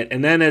try it.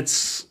 And then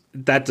it's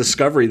that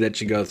discovery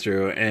that you go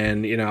through.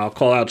 And, I'll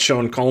call out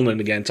Sean Coleman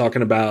again,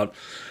 talking about,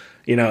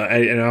 I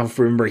don't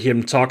remember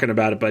him talking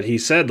about it, but he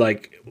said,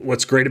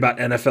 what's great about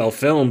NFL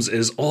Films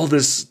is all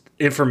this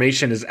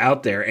information is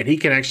out there, and he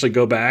can actually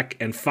go back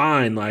and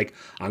find,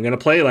 I'm going to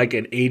play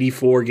an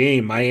 84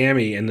 game,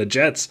 Miami and the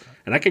Jets,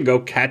 and I can go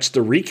catch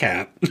the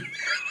recap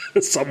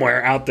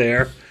somewhere out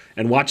there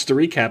and watch the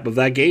recap of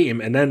that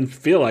game, and then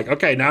feel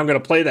okay, now I'm going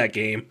to play that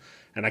game.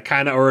 And I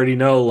kind of already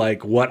know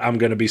what I'm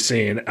going to be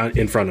seeing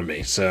in front of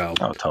me. So,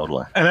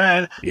 totally.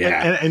 And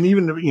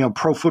even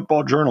Pro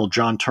Football Journal,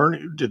 John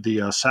Turner did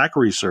the sack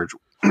research.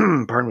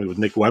 Pardon me, with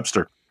Nick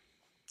Webster.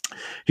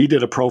 He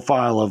did a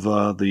profile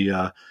of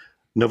the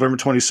November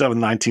 27,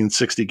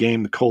 1960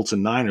 game, the Colts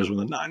and Niners,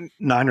 when the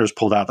Niners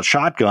pulled out the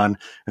shotgun,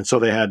 and so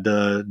they had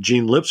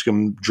Gene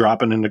Lipscomb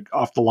dropping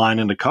off the line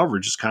into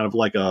coverage. It's kind of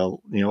like a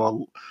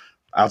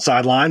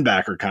outside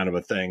linebacker kind of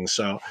a thing.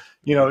 So,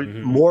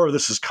 more of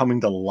this is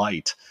coming to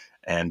light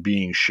and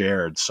being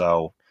shared.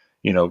 So,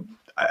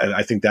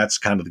 I think that's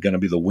kind of going to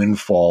be the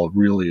windfall,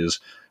 really, is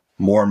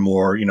more and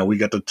more, we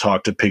got to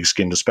talk to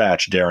Pigskin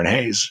Dispatch, Darren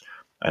Hayes.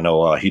 I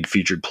know he'd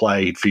featured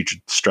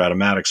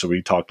Stratomatic, so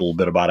we talked a little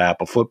bit about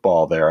Apple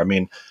football there. I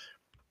mean,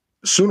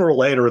 sooner or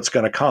later it's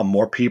going to come.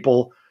 More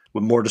people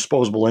with more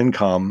disposable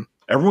income.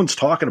 Everyone's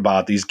talking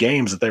about these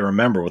games that they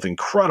remember with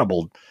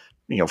incredible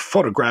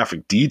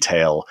photographic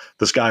detail.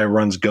 This guy who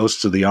runs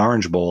Ghosts of the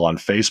Orange Bowl on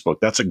Facebook,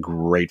 that's a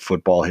great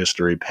football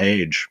history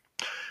page,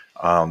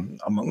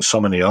 among so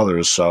many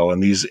others. So,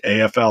 and these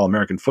AFL,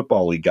 American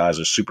Football League guys,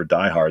 are super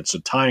diehard. So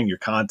tying your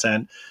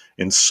content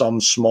in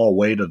some small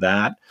way to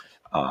that,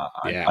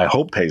 I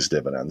hope pays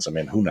dividends. I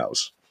mean, who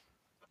knows?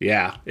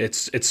 Yeah,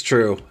 it's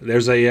true.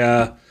 There's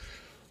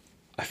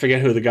I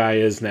forget who the guy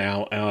is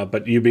now,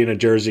 but you being a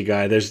Jersey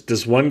guy, there's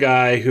this one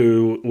guy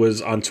who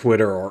was on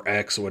Twitter or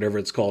X or whatever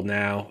it's called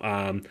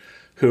now,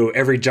 who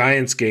every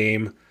Giants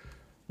game,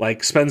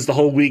 spends the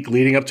whole week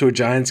leading up to a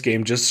Giants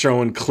game just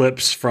showing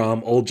clips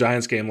from old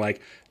Giants game,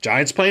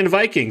 Giants playing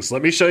Vikings.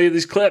 Let me show you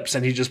these clips.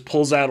 And he just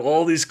pulls out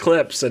all these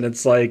clips, and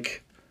it's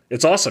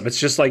it's awesome. It's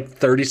just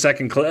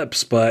 30-second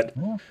clips, but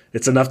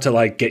it's enough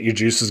to get your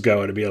juices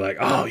going and be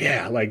oh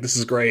yeah, this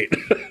is great.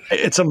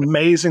 It's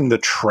amazing the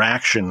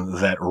traction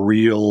that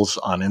Reels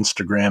on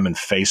Instagram and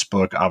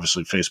Facebook.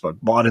 Obviously, Facebook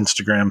bought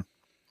Instagram.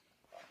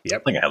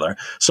 Yep. Together.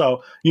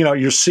 So,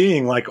 you're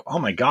seeing oh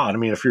my God. I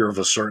mean, if you're of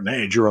a certain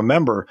age, you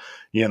remember,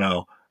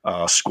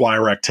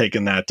 Squirek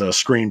taking that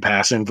screen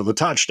pass in for the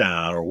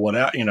touchdown or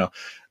whatever,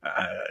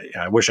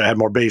 I wish I had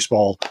more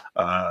baseball,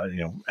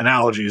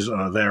 analogies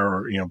there,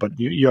 or, but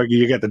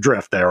you get the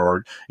drift there,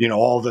 or,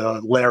 all the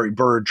Larry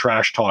Bird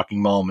trash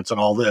talking moments and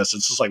all this.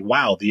 It's just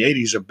wow, the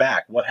 80s are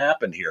back. What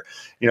happened here?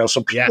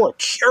 So people are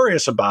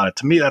curious about it.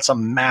 To me, that's a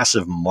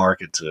massive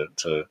market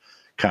to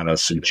kind of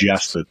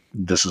suggest that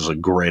this is a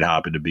great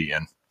hobby to be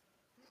in.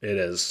 It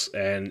is.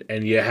 And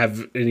you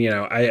have,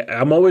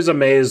 I'm always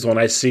amazed when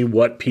I see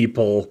what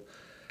people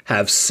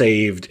have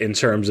saved in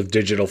terms of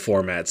digital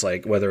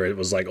formats, whether it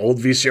was old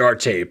VCR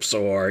tapes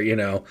or,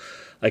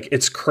 like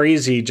it's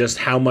crazy just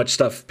how much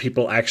stuff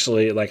people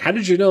actually like. How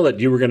did you know that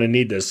you were going to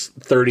need this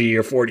 30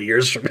 or 40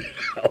 years from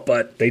now?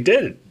 But they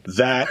did.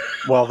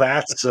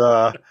 That's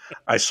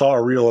I saw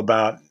a reel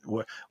about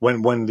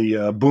when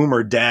the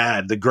boomer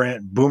dad, the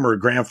boomer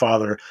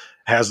grandfather,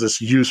 has this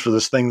use for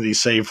this thing that he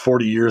saved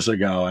 40 years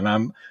ago,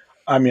 and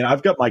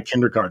I've got my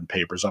kindergarten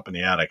papers up in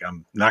the attic.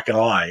 I'm not gonna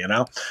lie,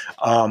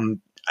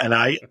 and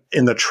I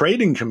in the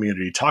trading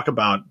community talk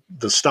about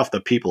the stuff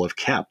that people have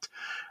kept.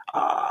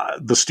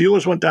 The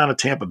Steelers went down to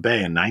Tampa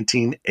Bay in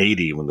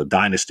 1980 when the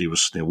dynasty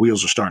was, the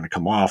wheels were starting to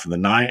come off, and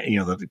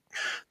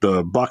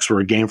the Bucks were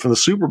a game from the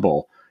Super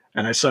Bowl.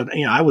 And I said,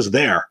 I was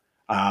there.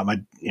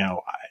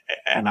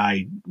 And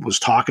I was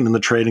talking in the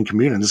trading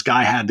community, and this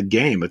guy had the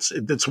game.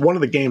 It's one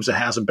of the games that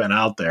hasn't been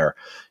out there,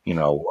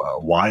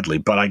 widely.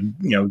 But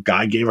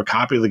guy gave a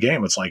copy of the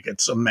game. It's like,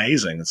 it's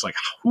amazing. It's like,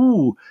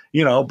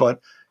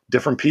 but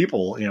different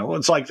people,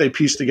 it's like they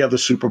pieced together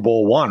Super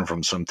Bowl I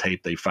from some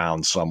tape they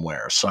found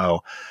somewhere.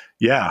 So,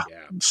 yeah.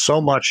 So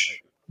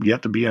much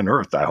yet to be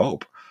unearthed, I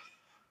hope.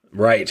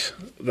 Right.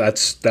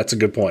 That's a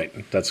good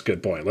point. That's a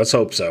good point. Let's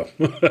hope so.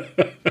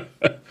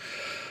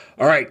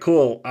 All right,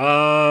 cool.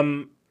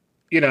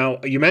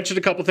 You mentioned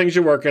a couple things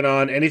you're working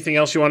on. Anything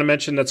else you want to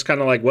mention that's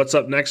kind of like what's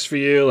up next for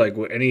you? Like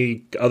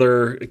any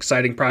other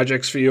exciting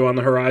projects for you on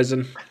the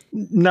horizon?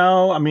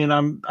 No,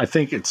 I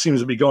think it seems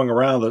to be going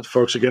around that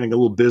folks are getting a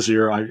little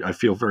busier. I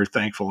feel very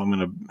thankful. I'm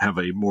going to have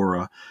a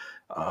more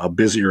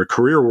busier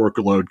career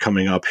workload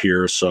coming up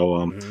here.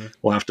 So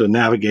we'll have to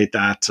navigate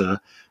that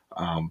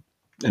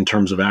in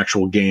terms of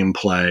actual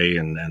gameplay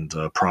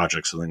and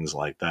projects and things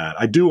like that.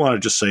 I do want to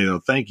just say, though,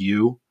 thank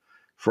you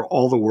for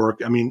all the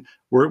work.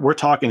 We're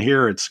talking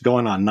here. It's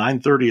going on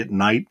 9:30 at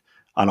night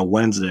on a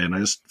Wednesday. And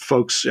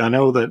I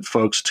know that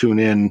folks tune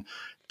in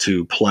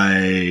to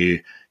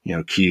play,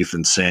 Keith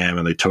and Sam,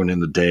 and they tune in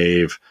to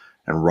Dave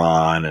and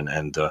Ron,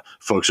 and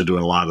folks are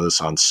doing a lot of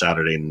this on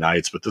Saturday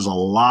nights, but there's a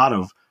lot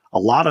of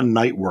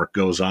night work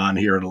goes on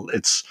here.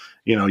 It's,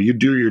 you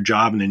do your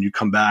job and then you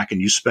come back and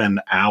you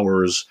spend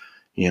hours,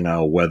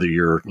 whether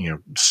you're,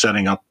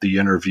 setting up the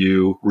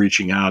interview,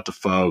 reaching out to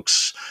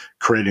folks,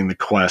 creating the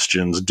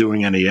questions,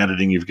 doing any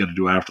editing you've got to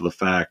do after the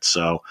fact.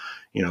 So,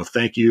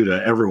 thank you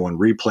to everyone,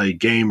 Replay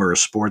Gamer,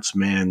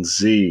 Sportsman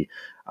Z,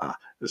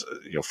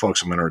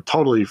 folks I'm going to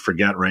totally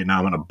forget right now.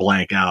 I'm going to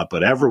blank out,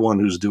 but everyone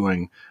who's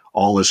doing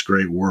all this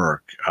great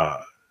work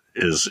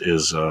is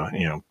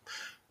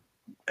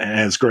and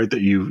it's great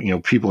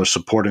that people are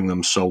supporting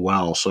them so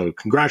well. So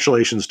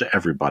congratulations to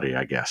everybody,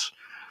 I guess.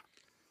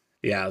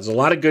 Yeah, there's a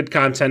lot of good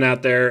content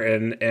out there,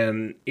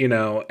 and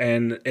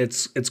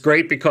it's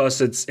great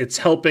because it's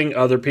helping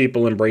other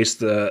people embrace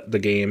the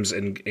games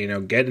and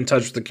get in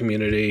touch with the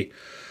community.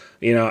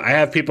 I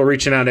have people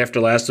reaching out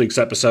after last week's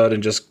episode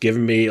and just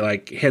giving me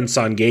like hints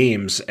on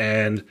games,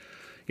 and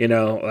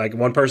like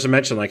one person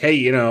mentioned like,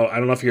 hey, I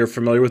don't know if you're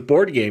familiar with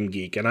Board Game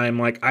Geek, and I'm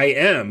like, I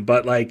am,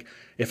 but like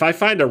if I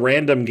find a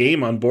random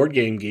game on Board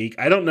Game Geek,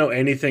 I don't know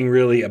anything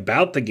really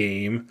about the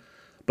game.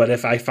 But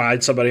if I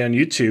find somebody on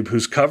YouTube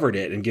who's covered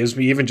it and gives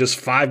me even just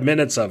 5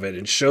 minutes of it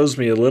and shows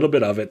me a little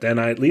bit of it, then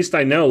at least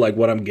I know like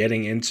what I'm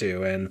getting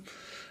into. And,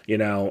 you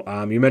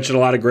mentioned a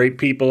lot of great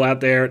people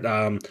out there.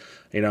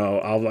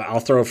 I'll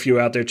throw a few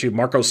out there too.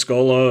 Marco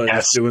Scola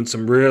is doing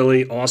some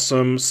really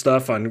awesome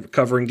stuff on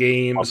covering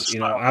games.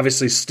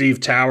 Obviously Steve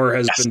Tower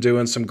has been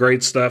doing some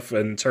great stuff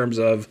in terms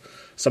of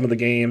some of the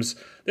games.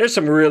 There's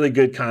some really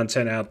good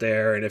content out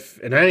there. And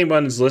if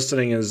anyone's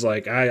listening is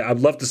like, I'd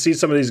love to see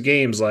some of these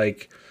games,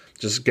 like,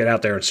 just get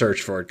out there and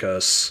search for it,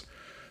 because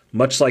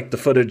much like the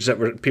footage that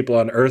were people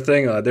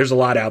unearthing, there's a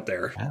lot out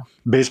there. Yeah.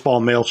 Baseball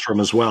Maelstrom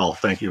as well.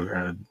 Thank you.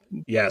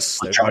 Yes,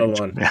 there's another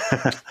one.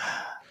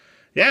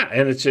 Yeah,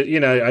 and it's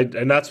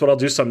and that's what I'll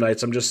do some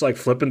nights. I'm just like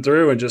flipping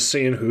through and just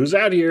seeing who's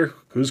out here,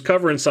 who's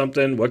covering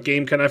something, what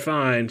game can I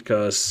find,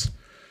 because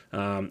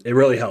it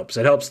really helps.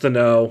 It helps to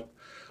know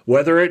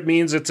whether it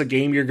means it's a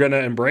game you're going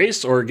to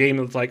embrace or a game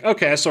that's like,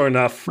 okay, I saw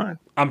enough. Right.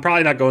 I'm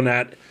probably not going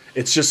that.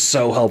 It's just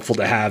so helpful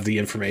to have the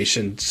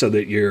information so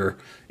that you're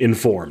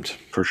informed.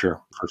 For sure.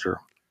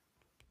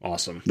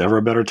 Awesome. Never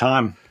a better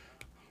time.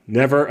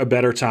 Never a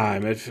better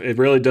time. It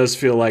really does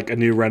feel like a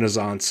new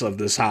renaissance of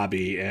this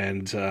hobby,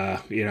 and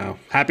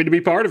happy to be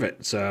part of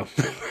it. So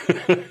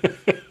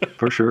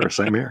for sure.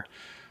 Same here.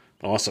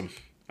 Awesome.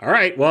 All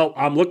right. Well,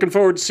 I'm looking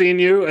forward to seeing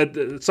you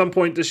at some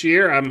point this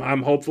year.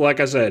 I'm hopeful. Like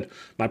I said,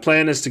 my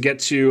plan is to get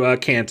to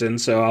Canton,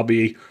 so I'll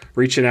be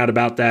reaching out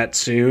about that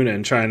soon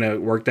and trying to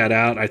work that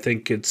out. I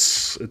think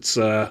it's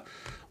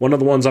one of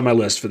the ones on my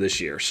list for this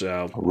year.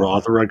 So roll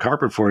out the red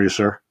carpet for you,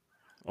 sir.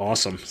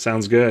 Awesome.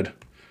 Sounds good.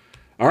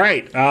 All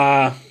right.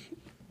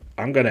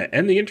 I'm going to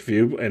end the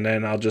interview, and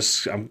then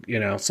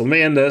so let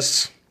me end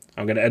this.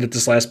 I'm going to edit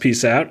this last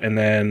piece out, and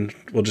then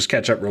we'll just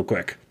catch up real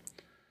quick.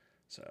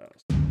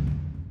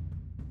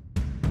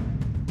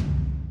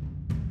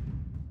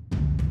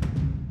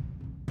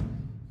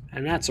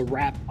 And that's a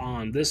wrap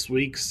on this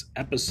week's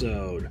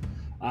episode.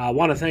 I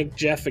want to thank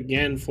Geoff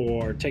again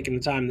for taking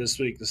the time this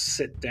week to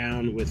sit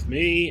down with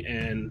me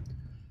and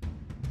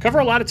cover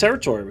a lot of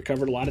territory. We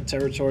covered a lot of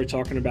territory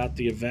talking about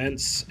the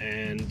events,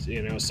 and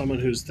someone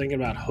who's thinking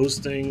about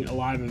hosting a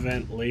live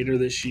event later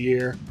this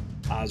year.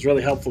 It's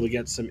really helpful to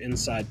get some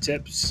inside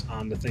tips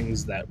on the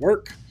things that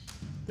work,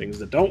 things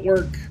that don't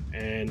work,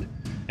 and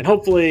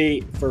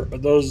hopefully for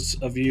those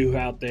of you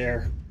out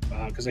there,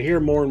 because I hear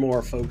more and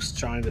more folks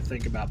trying to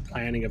think about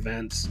planning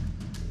events,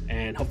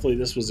 and hopefully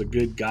this was a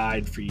good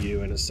guide for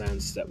you in a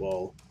sense that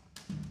will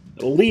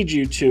lead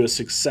you to a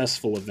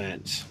successful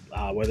event,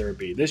 whether it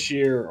be this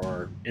year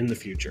or in the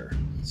future.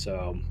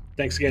 So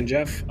thanks again,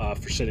 Geoff,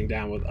 for sitting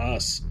down with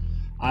us.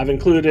 I've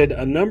included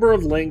a number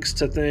of links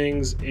to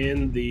things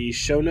in the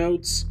show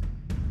notes,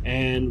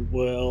 and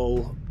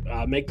will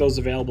make those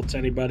available to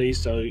anybody.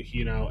 So,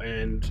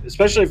 and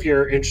especially if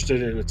you're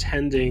interested in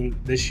attending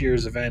this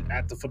year's event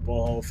at the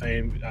Football Hall of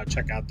Fame,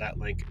 check out that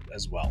link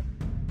as well.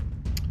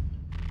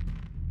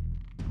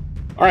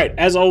 All right,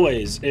 as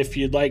always, if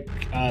you'd like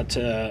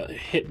to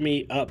hit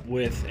me up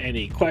with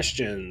any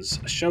questions,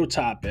 show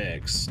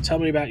topics, tell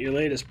me about your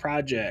latest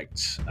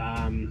project,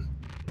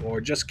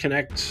 or just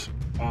connect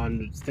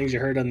on things you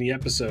heard on the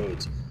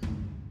episodes,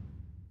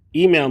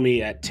 email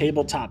me at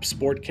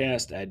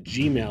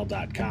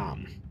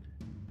tabletopsportcast@gmail.com.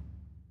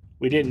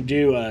 We didn't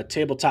do a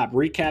tabletop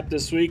recap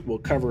this week. We'll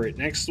cover it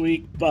next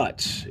week.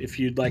 But if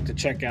you'd like to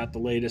check out the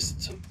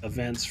latest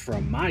events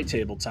from my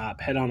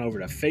tabletop, head on over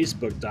to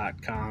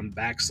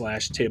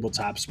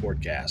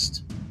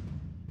facebook.com/tabletopsportcast.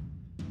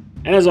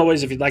 And as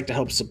always, if you'd like to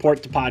help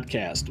support the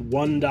podcast,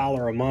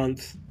 $1 a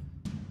month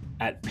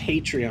at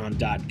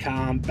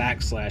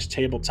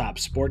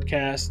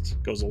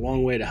patreon.com/tabletopsportcast goes a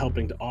long way to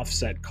helping to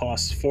offset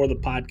costs for the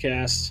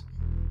podcast.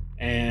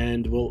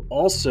 And we'll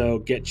also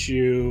get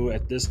you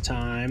at this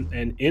time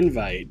an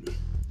invite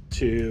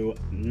to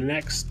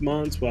next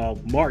month's,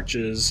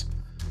 March's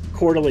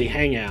quarterly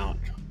hangout,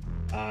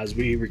 as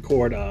we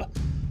record a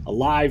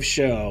live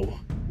show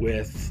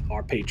with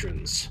our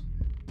patrons.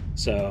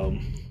 So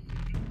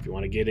if you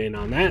want to get in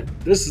on that,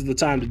 this is the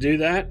time to do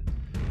that.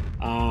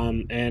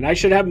 And I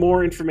should have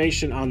more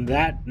information on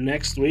that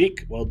next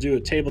week. We'll do a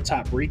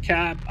tabletop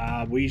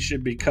recap. We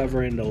should be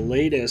covering the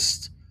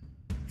latest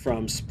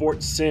from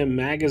Sports Sim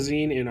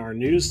Magazine in our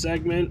news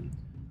segment.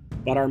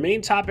 But our main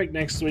topic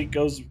next week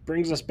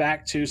brings us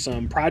back to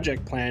some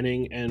project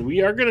planning, and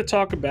we are going to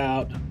talk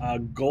about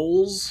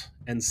goals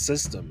and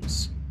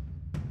systems.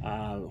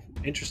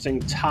 Interesting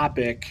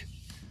topic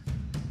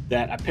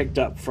that I picked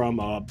up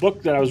from a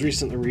book that I was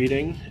recently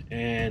reading,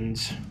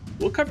 and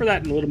we'll cover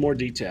that in a little more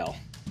detail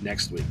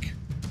next week.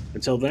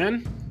 Until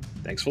then,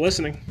 thanks for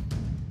listening.